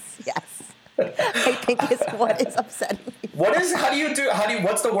Japanesiness, yes. I think is what is upsetting me. What's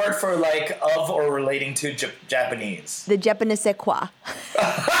the word for like of or relating to Japanese? The Japanese quoi.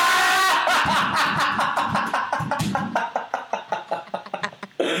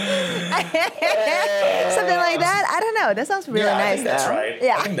 Something like that. I don't know. know. That sounds really nice. I think that's right.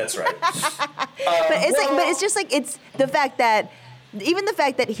 Yeah, I think that's right. but it's just like it's the fact that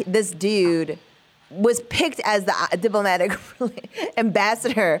this dude was picked as the diplomatic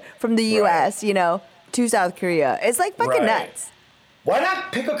ambassador from the U.S. To South Korea. It's like fucking nuts. Why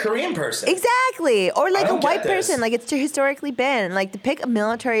not pick a Korean person? Exactly. Or like a white person. Like it's historically been. Like to pick a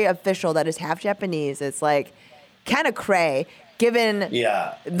military official that is half Japanese, it's like kind of cray given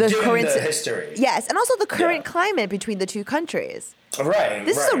the current history. Yes, and also the current climate between the two countries. Right.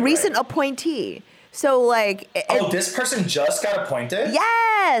 This is a recent appointee. So like this person just got appointed?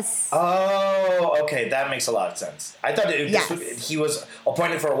 Yes. Oh, okay, that makes a lot of sense. I thought he was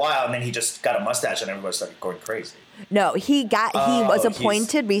appointed for a while and then he just got a mustache and everybody started going crazy. No, he was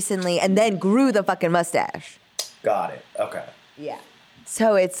appointed recently and then grew the fucking mustache. Got it. Okay. Yeah.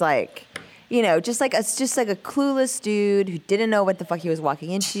 So it's like, just like a clueless dude who didn't know what the fuck he was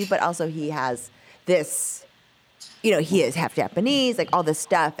walking into, but also he has this, he is half Japanese, like all this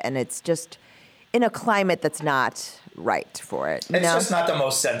stuff, and it's just in a climate that's not right for it. It's just not the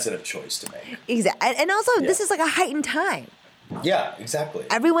most sensitive choice to make. Exactly. And also, this is like a heightened time. Yeah, exactly.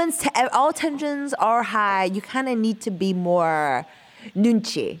 All tensions are high. You kind of need to be more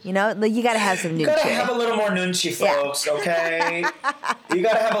nunchi, Like you got to have some nunchi. You got to have a little more nunchi, folks, okay? You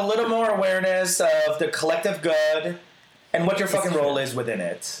got to have a little more awareness of the collective good and what your fucking role is within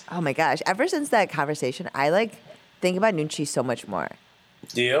it. Oh my gosh. Ever since that conversation, I think about nunchi so much more.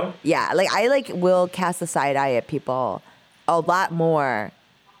 Do you? Yeah, I will cast a side eye at people a lot more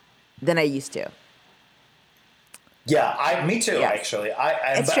than I used to. Yeah, me too. Yes. Actually,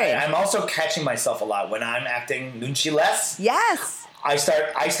 I'm also catching myself a lot when I'm acting nunchi less. Yes. I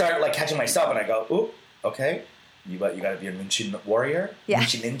start like catching myself and I go, ooh, okay, you got to be a nunchi warrior,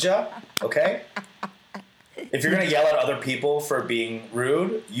 nunchi ninja, okay. If you're gonna yell at other people for being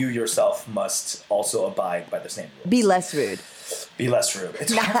rude, you yourself must also abide by the same rules. Be less rude. Be less rude.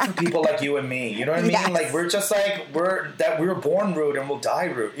 It's hard for people like you and me. You know what I mean? Yes. Like we're just like we were born rude and we'll die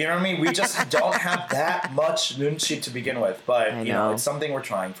rude. You know what I mean? We just don't have that much nunchi to begin with. But it's something we're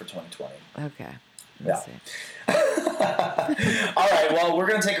trying for 2020. Okay. Let's see. All right. Well, we're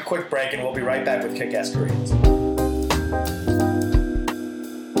gonna take a quick break and we'll be right back with Kick-Ass Koreans.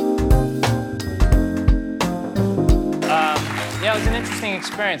 Yeah, it was an interesting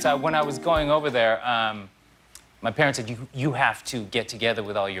experience. When I was going over there, my parents said, you have to get together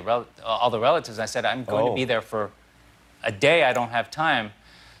with all the relatives. I said, I'm going to be there for a day. I don't have time.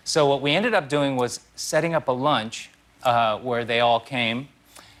 So what we ended up doing was setting up a lunch where they all came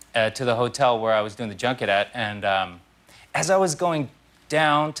to the hotel where I was doing the junket at. And as I was going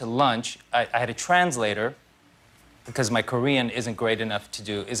down to lunch, I had a translator because my Korean isn't good enough to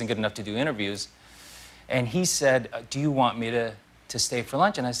do interviews. And he said, do you want me to stay for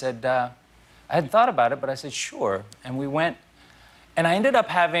lunch? And I said, I hadn't thought about it, but I said, sure. And we went, and I ended up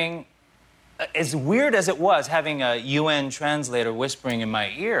having, as weird as it was, having a UN translator whispering in my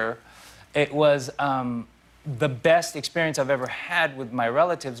ear, it was the best experience I've ever had with my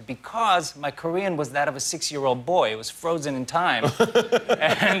relatives because my Korean was that of a 6-year-old boy. It was frozen in time.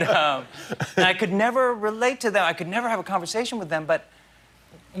 and I could never relate to them. I could never have a conversation with them, but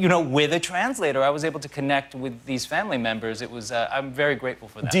with a translator, I was able to connect with these family members. It was, I'm very grateful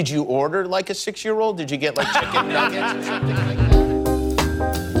for that. Did you order like a 6-year-old? Did you get like chicken nuggets or something like that?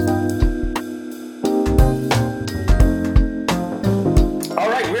 All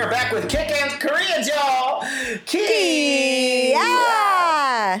right, we're back with Kick-Ass Koreans, y'all. Yeah.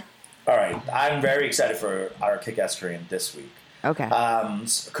 All right, I'm very excited for our Kick-Ass Korean this week. Okay.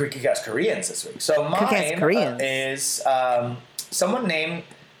 Kick-Ass Koreans this week. So mine is someone named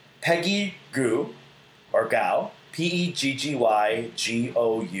Peggy Gou, or Gao, Peggygygou.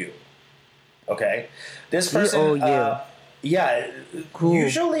 Okay, this person, cool.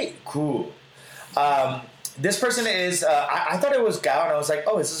 Usually cool. This person is. I thought it was Gao, and I was like,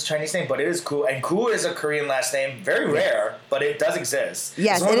 "Oh, this is a Chinese name," but it is Koo, and Koo is a Korean last name. Very rare, but it does exist.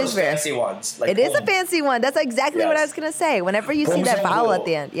 Yes, it is rare. Fancy ones. Like it is a fancy one. That's exactly what I was gonna say. Whenever you see that vowel at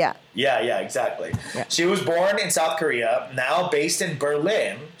the end, Yeah, exactly. Yeah. She was born in South Korea, now based in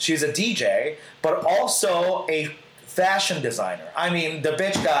Berlin. She's a DJ, but also a fashion designer. I mean, the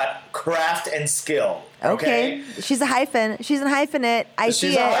bitch got craft and skill. Okay. She's a hyphen. She's a hyphenate.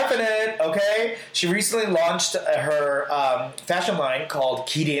 She's a hyphenate, okay? She recently launched her fashion line called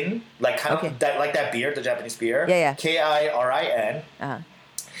Kirin, like like that beer, the Japanese beer. Yeah. Kirin. Uh-huh.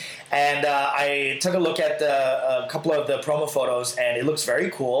 And I took a look at a couple of the promo photos, and it looks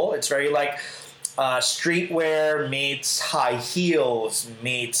very cool. It's very like streetwear meets high heels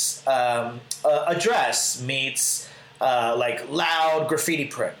meets a dress meets like loud graffiti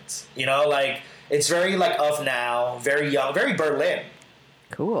print. It's very like of now, very young, very Berlin.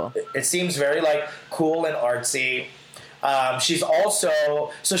 Cool. It seems very like cool and artsy. She's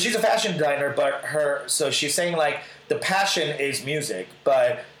also she's a fashion designer, but she's saying like the passion is music,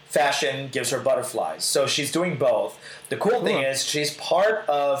 but fashion gives her butterflies. So she's doing both. The cool thing is she's part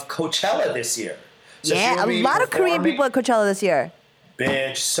of Coachella this year. So yeah, a lot of Korean people at Coachella this year.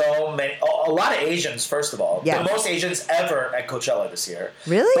 Bitch, so many. A lot of Asians, first of all. Yeah. The most Asians ever at Coachella this year.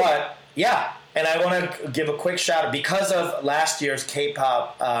 Really? But, yeah. And I want to give a quick shout out. Because of last year's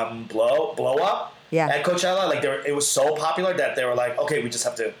K-pop blow up at Coachella, like it was so popular that they were like, okay, we just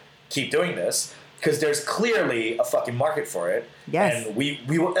have to keep doing this. Because there's clearly a fucking market for it. Yes. And we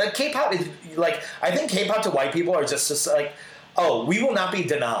were, K-pop is, like, I think K-pop to white people are just like, oh, we will not be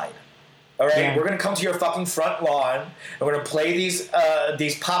denied. All right, we're gonna come to your fucking front lawn, and we're gonna play these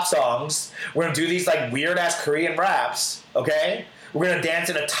pop songs. We're gonna do these like weird ass Korean raps. Okay, we're gonna dance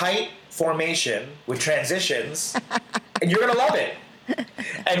in a tight formation with transitions, and you're gonna love it.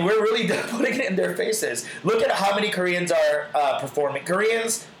 And we're really putting it in their faces. Look at how many Koreans are performing.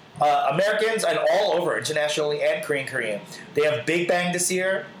 Koreans, Americans, and all over internationally and Korean. They have Big Bang this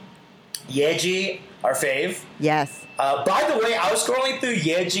year. Yeji, our fave. Yes. By the way, I was scrolling through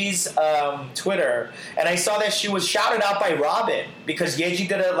Yeji's Twitter, and I saw that she was shouted out by Robin because Yeji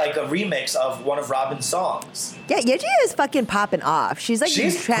did a remix of one of Robin's songs. Yeah, Yeji is fucking popping off. She's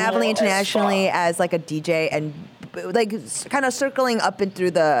traveling cool internationally as like a DJ and like kind of circling up and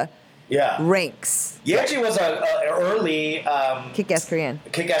through the ranks. Yeji was a early kick-ass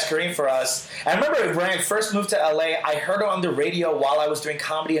Korean for us. I remember when I first moved to LA, I heard her on the radio while I was doing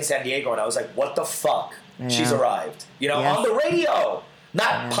comedy in San Diego, and I was like, what the fuck? Yeah. She's arrived. On the radio,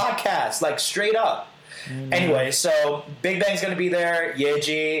 not podcast, like straight up. Anyway, so Big Bang's going to be there,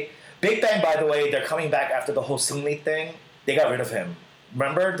 Yeji. Big Bang, by the way, they're coming back after the whole Seungri thing. They got rid of him.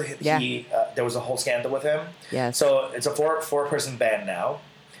 Remember? There was a whole scandal with him. Yeah. So it's a four-person band now.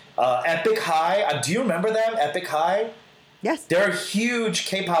 Epic High, do you remember them? Epic High? Yes. They're a huge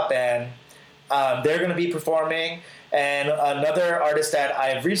K-pop band. They're going to be performing. And another artist that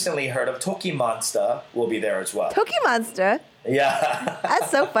I've recently heard of, Toki Monster, will be there as well. Toki Monster? Yeah.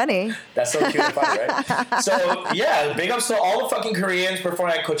 That's so funny. That's so cute and funny, right? So, yeah, big ups to all the fucking Koreans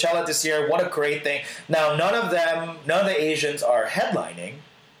performing at Coachella this year. What a great thing. Now, none of the Asians are headlining.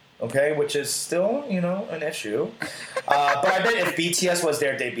 Okay, which is still, an issue. But I bet if BTS was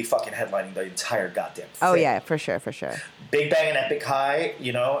there, they'd be fucking headlining the entire goddamn thing. Oh, yeah, for sure. Big Bang and Epic High,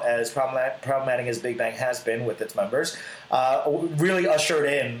 as problematic as Big Bang has been with its members, really ushered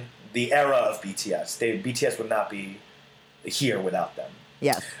in the era of BTS. BTS would not be here without them.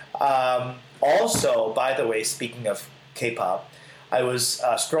 Yes. Also, by the way, speaking of K-pop, I was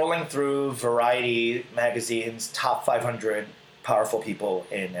scrolling through Variety magazine's top 500 powerful people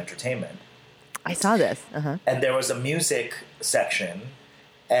in entertainment. I saw this. Uh-huh. And there was a music section,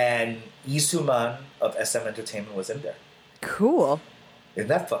 and Lee Soo-man of SM Entertainment was in there. Cool. Isn't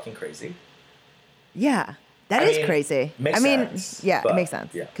that fucking crazy? Yeah, that is crazy. Makes sense, yeah, it makes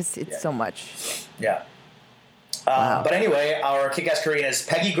sense because it's so much. Yeah. Wow. But anyway, our kick-ass Korean is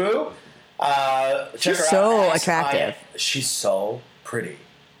Peggy Goo. She's so attractive. She's so pretty.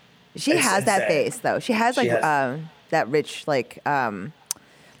 She has that face, though. She has that rich, like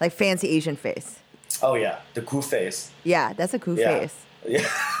fancy Asian face. Oh yeah, the Goo face. Yeah, that's a Goo face. Yeah.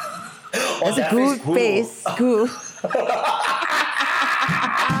 That's a Goo face. Goo.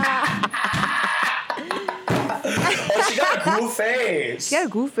 She got a Goo face. She got a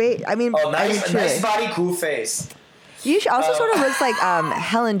Goo face. I mean, nice body Goo face. She also sort of looks like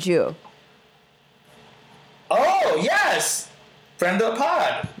Helen Ju. Oh yes, friend of the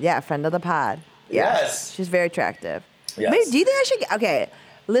pod. Yeah, friend of the pod. Yeah. Yes, she's very attractive. Yes. Maybe, do you think I should? Okay,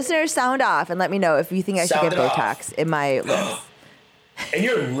 listeners, sound off and let me know if you think I should get Botox in my lips. In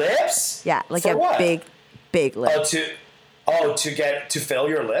your lips? Yeah, like For what? big lips. To fill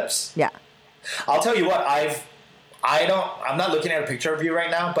your lips? Yeah. I'll tell you what, I'm not looking at a picture of you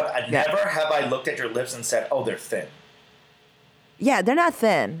right now, but never have I looked at your lips and said, oh, they're thin. Yeah, they're not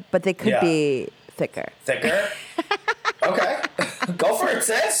thin, but they could be thicker. Thicker? Okay. Go for it,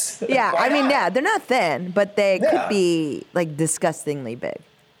 sis. Yeah, they're not thin, but they could be like disgustingly big.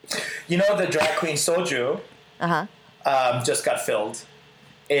 You know, the drag queen Soju just got filled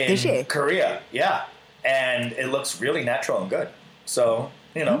in Korea. Yeah. And it looks really natural and good. So,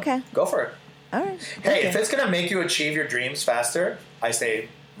 go for it. All right. Hey, if it's going to make you achieve your dreams faster, I say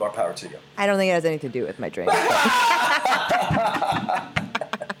more power to you. I don't think it has anything to do with my dreams.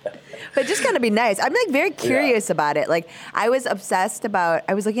 But just gotta be nice. I'm like very curious about it. Like I was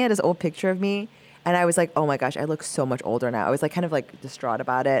looking at this old picture of me and I was like, oh my gosh, I look so much older now. I was like kind of like distraught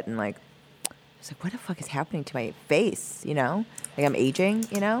about it and like was like, what the fuck is happening to my face? You know, like I'm aging.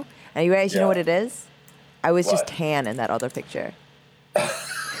 You know, and you realize, you know what it is? I was just tan in that other picture.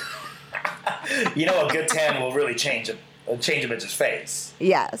 You know, a good tan will really change a bitch's face.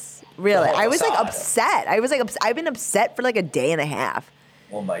 Yes, really. I was like facade. upset. I was like, I've been upset for like a day and a half.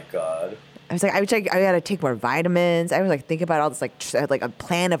 Oh my god. I was like, I gotta take more vitamins. I was like, think about all this, like a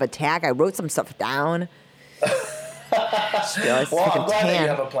plan of attack. I wrote some stuff down. Well, I'm glad that you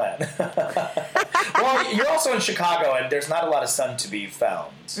have a plan. Well, you're also in Chicago, and there's not a lot of sun to be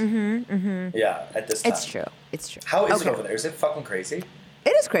found. Yeah, at this time. It's true. It's true. How is it over there? Is it fucking crazy? It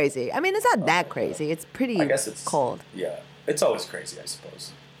is crazy. I mean, it's not that crazy. It's pretty I guess it's cold. Yeah, it's always crazy, I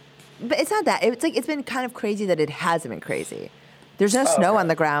suppose. But it's not that. It's like it's been kind of crazy that it hasn't been crazy. There's no snow on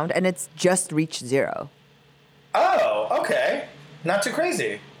the ground, and it's just reached 0. Oh, okay. Not too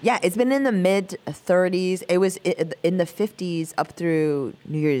crazy. Yeah, it's been in the mid 30s. It was in the 50s up through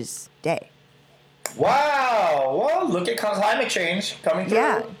New Year's Day. Wow. Well, look at climate change coming through.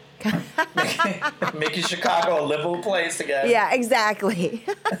 Yeah. Making Chicago a livable place again. Yeah, exactly.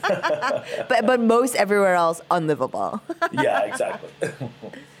 but most everywhere else unlivable. Yeah, exactly.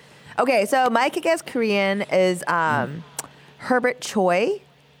 Okay, so my kick-ass Korean is Herbert Choi.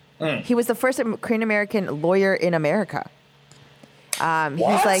 He was the first Korean American lawyer in America. What?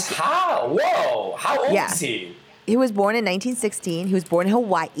 He's like, how? Whoa! How old is he? He was born in 1916. He was born in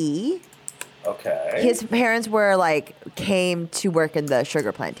Hawaii. Okay. His parents were like came to work in the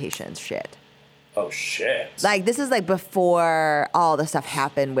sugar plantations. Shit. Oh shit! Like this is like before all the stuff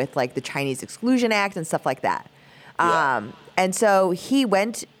happened with like the Chinese Exclusion Act and stuff like that. Yeah. And so he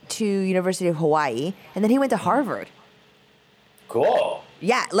went to University of Hawaii, and then he went to Harvard. Cool.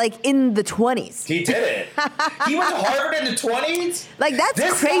 Yeah, like in the 20s. He did it. He went to Harvard in the 20s? Like, that's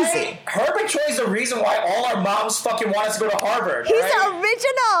crazy. Guy, Herbert Choi is the reason why all our moms fucking want us to go to Harvard. He's right? the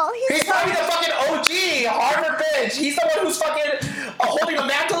original. He's probably the fucking OG Harvard bitch. He's the one who's fucking holding the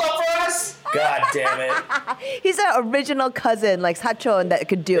mantle up for us. God damn it. He's an original cousin, like Sachon, that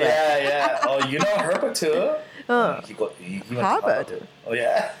could do it. Yeah. Oh, you know Herbert too? He went to Harvard. too. Oh,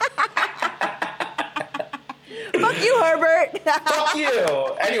 yeah. Fuck you, Herbert. Fuck you.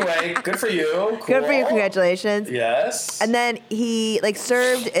 Anyway, good for you. Cool. Good for you. Congratulations. Yes. And then he like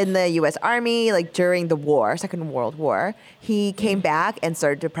served in the U.S. Army like during the war, Second World War. He came back and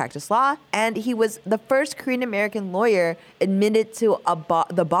started to practice law, and he was the first Korean American lawyer admitted to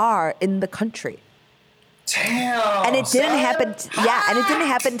the bar in the country. Damn. And it didn't happen. Yeah, and it didn't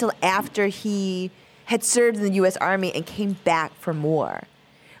happen until after he had served in the U.S. Army and came back from war,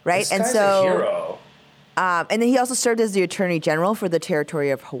 right? This and guy's so. a hero. And then he also served as the Attorney General for the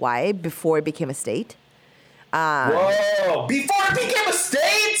territory of Hawaii before it became a state. Whoa! Before it became a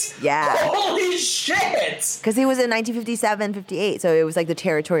state? Yeah. Holy shit! Because he was in 1957, 58, so it was like the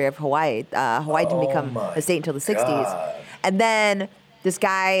territory of Hawaii. Hawaii didn't become a state until the 60s. God. And then this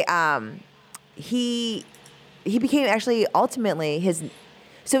guy, he became actually ultimately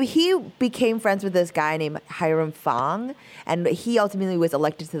So he became friends with this guy named Hiram Fong, and he ultimately was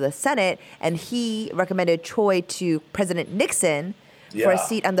elected to the Senate, and he recommended Choi to President Nixon for a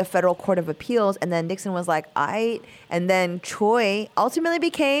seat on the Federal Court of Appeals, and then Nixon was like, aight, and then Choi ultimately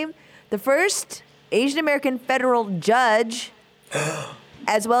became the first Asian American federal judge,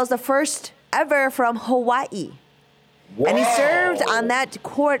 as well as the first ever from Hawaii. Whoa. And he served on that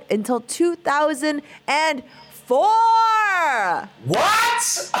court until 2004.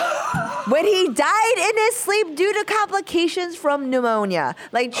 What? When he died in his sleep due to complications from pneumonia.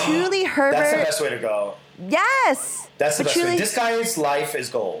 Like, truly, Herbert. That's the best way to go. Yes. That's the But best way. This guy's life is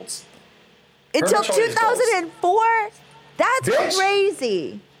gold. Until Herbert Choi is gold. 2004? That's Bitch.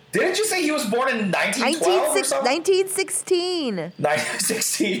 crazy. Didn't you say he was born in 1912 or something? 1916.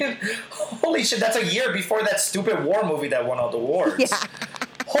 1916? Holy shit, that's a year before that stupid war movie that won all the awards. Yeah.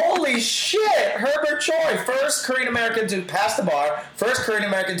 Holy shit! Herbert Choi, first Korean American to pass the bar, first Korean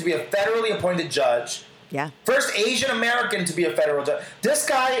American to be a federally appointed judge, Yeah. first Asian American to be a federal judge. This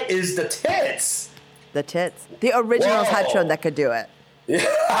guy is the tits. The tits. The original Whoa. Hachon that could do it.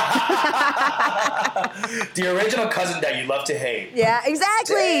 The original cousin that you love to hate. Yeah,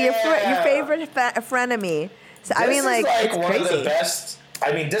 exactly. Your Damn. favorite frenemy. So, I mean, like, is it's one crazy. of the best.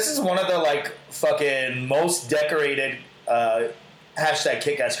 I mean, this is one of the like fucking most decorated hashtag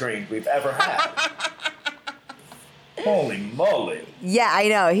kick-ass Korean we've ever had. Holy moly! Yeah, I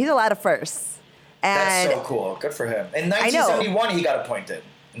know. He's a lot of firsts. And That's so cool. Good for him. In 1971, he got appointed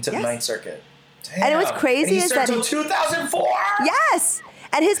into the Yes. Ninth Circuit. Damn. And it was crazy And he is served that until 2004. Yes,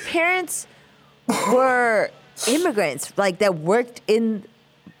 and his parents were immigrants, like that worked in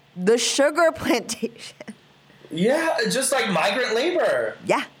the sugar plantation. Yeah, just like migrant labor.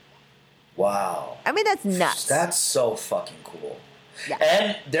 Yeah, Wow. I mean, that's nuts. That's so fucking cool. Yeah.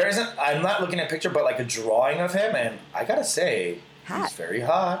 And there isn't, I'm not looking at a picture, but like a drawing of him, and I gotta say, he's very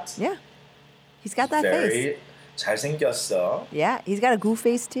hot. Yeah. He's got that face. Very 잘생겼어. Yeah, he's got a goof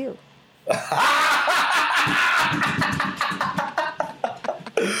face too.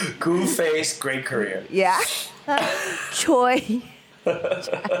 Goof face, great career. Yeah. Choi.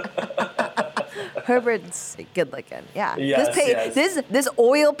 Herbert's good looking. Yeah. Yes, This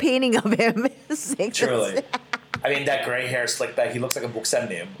oil painting of him is truly. I mean, that gray hair slicked back. He looks like a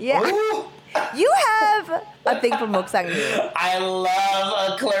목사님. Yeah. Ooh. You have a thing for 목사님. I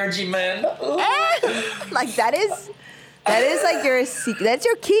love a clergyman. Like that is like your secret. That's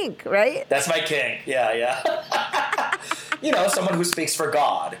your kink, right? That's my kink. Yeah. You know, someone who speaks for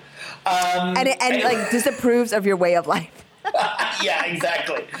God. And like disapproves of your way of life. Yeah,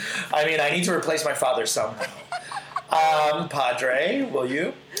 exactly. I mean, I need to replace my father somehow. Padre, will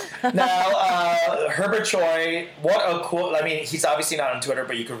you? Now, Herbert Choi, what a cool... I mean, he's obviously not on Twitter,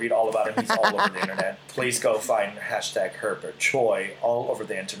 but you can read all about him. He's all over the internet. Please go find hashtag Herbert Choi all over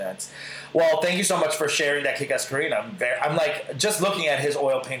the internet. Well, thank you so much for sharing that kick-ass Korean. I'm like, just looking at his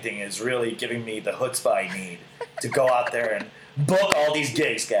oil painting is really giving me the chutzpah I need to go out there and book all these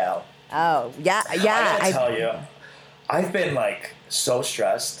gigs, gal. Oh, yeah. I gotta tell you, I've been like so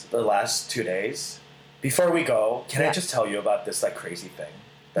stressed the last 2 days. Before we go, can I just tell you about this like crazy thing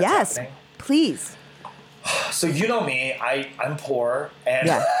that's happening? Please. So you know me, I'm poor and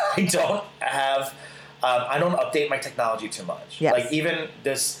I don't have, I don't update my technology too much. Yes. Like even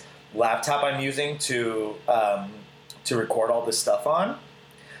this laptop I'm using to record all this stuff on.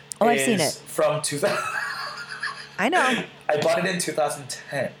 Oh, I've seen it. From 2000. I know. I bought it in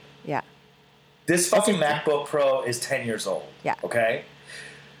 2010. Yeah. This fucking MacBook Pro is 10 years old. Yeah. Okay?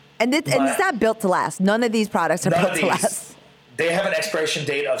 And it's not built to last. None of these products are built to last. They have an expiration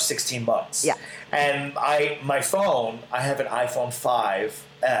date of 16 months. Yeah. And my phone, I have an iPhone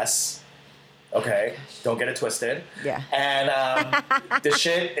 5S. Okay, don't get it twisted. Yeah. And the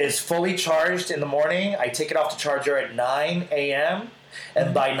shit is fully charged in the morning. I take it off the charger at 9 a.m.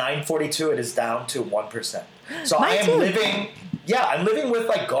 And by 9:42, it is down to 1%. So I'm living with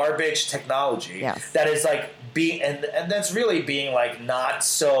like garbage technology that is like being, and that's really being like not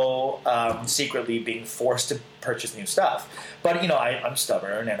so secretly being forced to purchase new stuff. But you know, I'm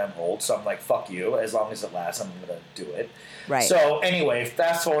stubborn and I'm old, so I'm like, fuck you. As long as it lasts, I'm gonna do it. Right. So anyway,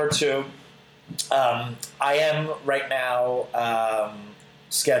 fast forward to, I am right now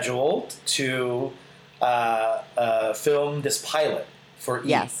scheduled to film this pilot for E.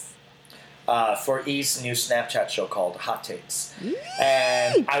 Yes. For E's new Snapchat show called Hot Takes.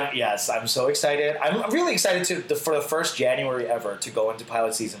 And I'm so excited. I'm really excited for the first January ever to go into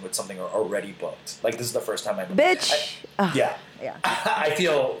pilot season with something already booked. Like this is the first time I've been. Bitch. Yeah. Yeah. I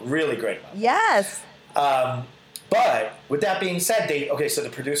feel really great about it. Yes. But with that being said, so the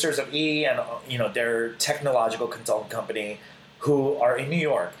producers of E and their technological consulting company who are in New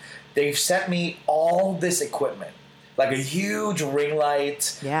York, they've sent me all this equipment. Like a huge ring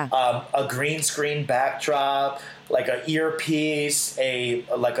light, a green screen backdrop, like an earpiece, a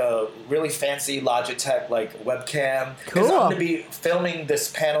really fancy Logitech like webcam. Cool. Because I'm going to be filming this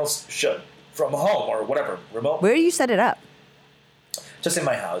panel from home or whatever, remote. Where do you set it up? Just in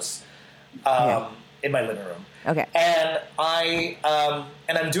my house, in my living room. Okay. And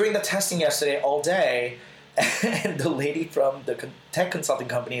I'm doing the testing yesterday all day, and the lady from the tech consulting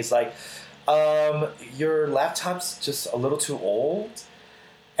company is like, your laptop's just a little too old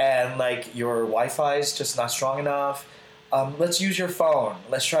and like your Wi-Fi is just not strong enough. Let's use your phone.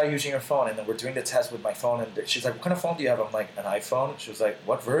 Let's try using your phone. And then we're doing the test with my phone and she's like, what kind of phone do you have? I'm like, an iPhone. She was like,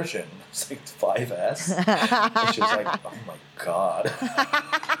 what version? I was like, 5S. And she was like, oh my God.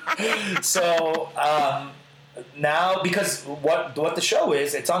 So, now, because what the show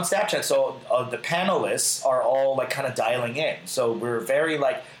is, it's on Snapchat, so the panelists are all like kind of dialing in. So we're very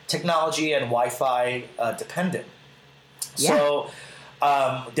like technology and Wi-Fi dependent. Yeah. So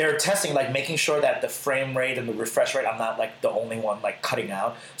they're testing, like making sure that the frame rate and the refresh rate, I'm not like the only one like cutting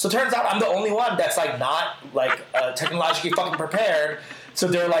out. So it turns out I'm the only one that's like not like technologically fucking prepared. So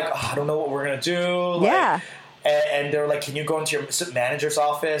they're like, I don't know what we're gonna do. Like, and they were like, can you go into your manager's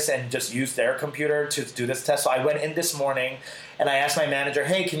office and just use their computer to do this test? So I went in this morning and I asked my manager,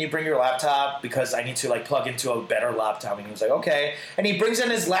 hey, can you bring your laptop? Because I need to like plug into a better laptop. And he was like, okay. And he brings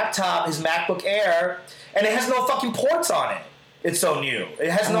in his laptop, his MacBook Air, and it has no fucking ports on it. It's so new. It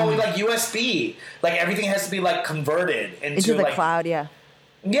has no like USB. Like everything has to be like converted into the like, cloud,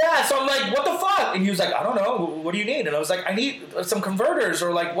 Yeah, so I'm like, what the fuck? And he was like, I don't know. What do you need? And I was like, I need some converters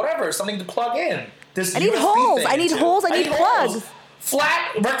or like whatever, something to plug in. This I need USB holes. thing I need holes. I need plugs.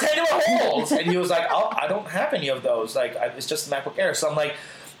 flat rectangular holes. And he was like, oh, I don't have any of those. Like, it's just a MacBook Air. So I'm like,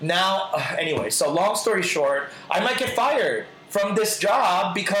 now, anyway, so long story short, I might get fired from this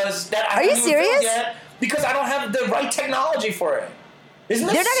job because that I Are you serious? Yet because I don't have the right technology for it. Isn't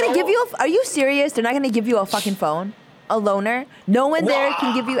They're not going to give you are you serious? They're not going to give you a fucking phone? A loaner? No one there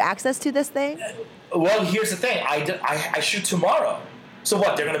can give you access to this thing? Well, here's the thing. I shoot tomorrow. So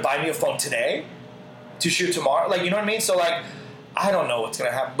what, they're going to buy me a phone today to shoot tomorrow? Like, you know what I mean? So, like, I don't know what's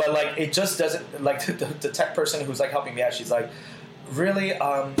going to happen. But, like, it just doesn't, like, the tech person who's, like, helping me out, she's like, really,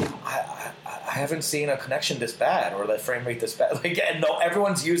 I haven't seen a connection this bad or the frame rate this bad. Like, and no,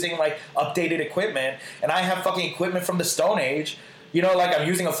 everyone's using, like, updated equipment. And I have fucking equipment from the Stone Age. You know, like, I'm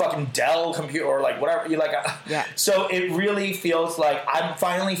using a fucking Dell computer or, like, whatever. You like, yeah. So it really feels like I'm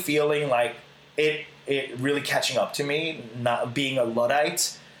finally feeling like it really catching up to me, not being a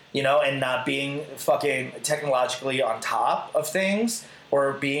Luddite, you know, and not being fucking technologically on top of things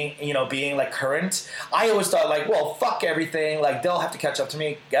or being, you know, being, like, current. I always thought, like, well, fuck everything. Like, they'll have to catch up to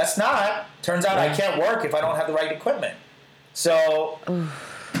me. Guess not. Turns out I can't work if I don't have the right equipment. So...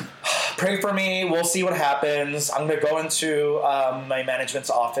 Pray for me. We'll see what happens. I'm going to go into my management's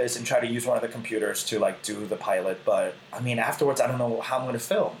office and try to use one of the computers to, like, do the pilot. But, I mean, afterwards, I don't know how I'm going to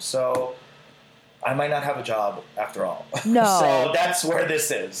film. So I might not have a job after all. No. So that's where this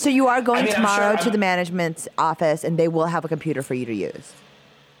is. So you are going tomorrow to the management's office, and they will have a computer for you to use?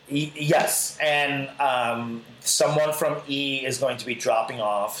 Yes. And someone from E is going to be dropping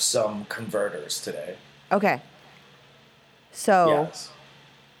off some converters today. Okay. So... Yes.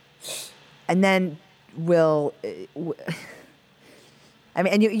 And then will, I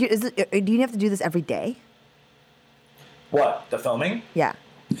mean, and do you have to do this every day? What, the filming? Yeah.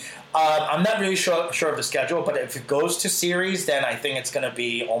 I'm not really sure of the schedule, but if it goes to series, then I think it's going to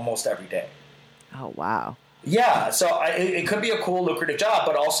be almost every day. Oh, wow. Yeah, so it could be a cool, lucrative job,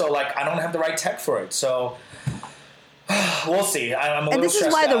 but also, like, I don't have the right tech for it, so we'll see. I'm a and this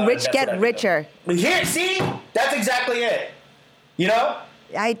is why the rich get richer. Here, see? That's exactly it. You know?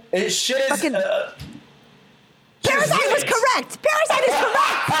 Shit is... Fucking... Parasite was correct! Parasite is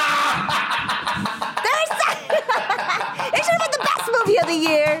correct! It should have been the best movie of the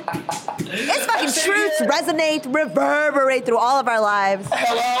year. Its fucking truths resonate, reverberate through all of our lives.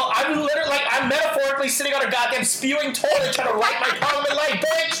 Hello? I'm literally, like, I'm metaphorically sitting on a goddamn spewing toilet trying to write my column in life,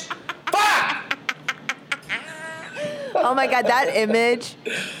 bitch! Fuck! Oh my god, that image.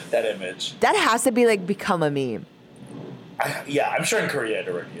 That image. That has to be, like, become a meme. Yeah, I'm sure in Korea it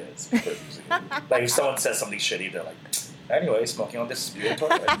already is. Like, if someone says something shitty, they're like, anyway, smoking on this spewing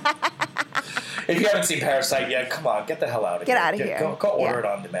toilet. If you haven't seen Parasite yet, come on, get the hell out of here. Get out of here. Go order it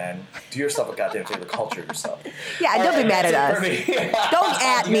on demand. Do yourself a goddamn favor. Culture yourself. Yeah, don't be mad at us. Don't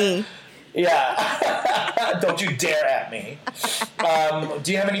at me. Yeah. Don't you dare at me.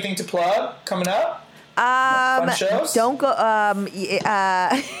 Do you have anything to plug coming up? Fun shows? Don't go.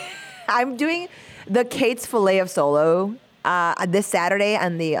 I'm doing the Kate's Filet of Solo this Saturday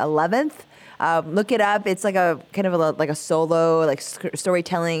on the 11th. Look it up. It's like a kind of like a solo like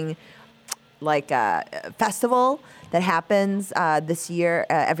storytelling like festival that happens this year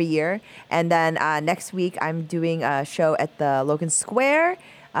every year. And then next week I'm doing a show at the Logan Square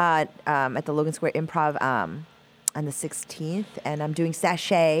at the Logan Square Improv on the 16th, and I'm doing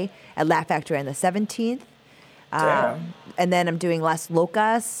Sachet at Laugh Factory on the 17th. And then I'm doing Las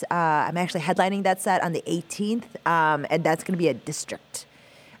Locas. I'm actually headlining that set on the 18th, and that's going to be a district.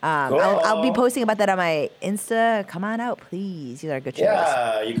 I'll be posting about that on my Insta. Come on out, please. These are good shows.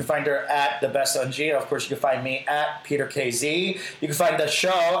 Yeah, you can find her at The Best Unji. And of course, you can find me at Peter KZ. You can find the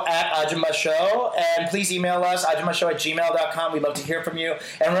show at Ajima Show. And please email us, ajimashow@gmail.com. We'd love to hear from you.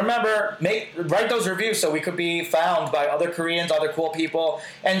 And remember, write those reviews so we could be found by other Koreans, other cool people,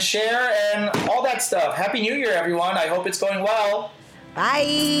 and share and all that stuff. Happy New Year, everyone. I hope it's going well.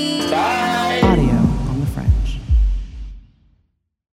 Bye. Bye. Audio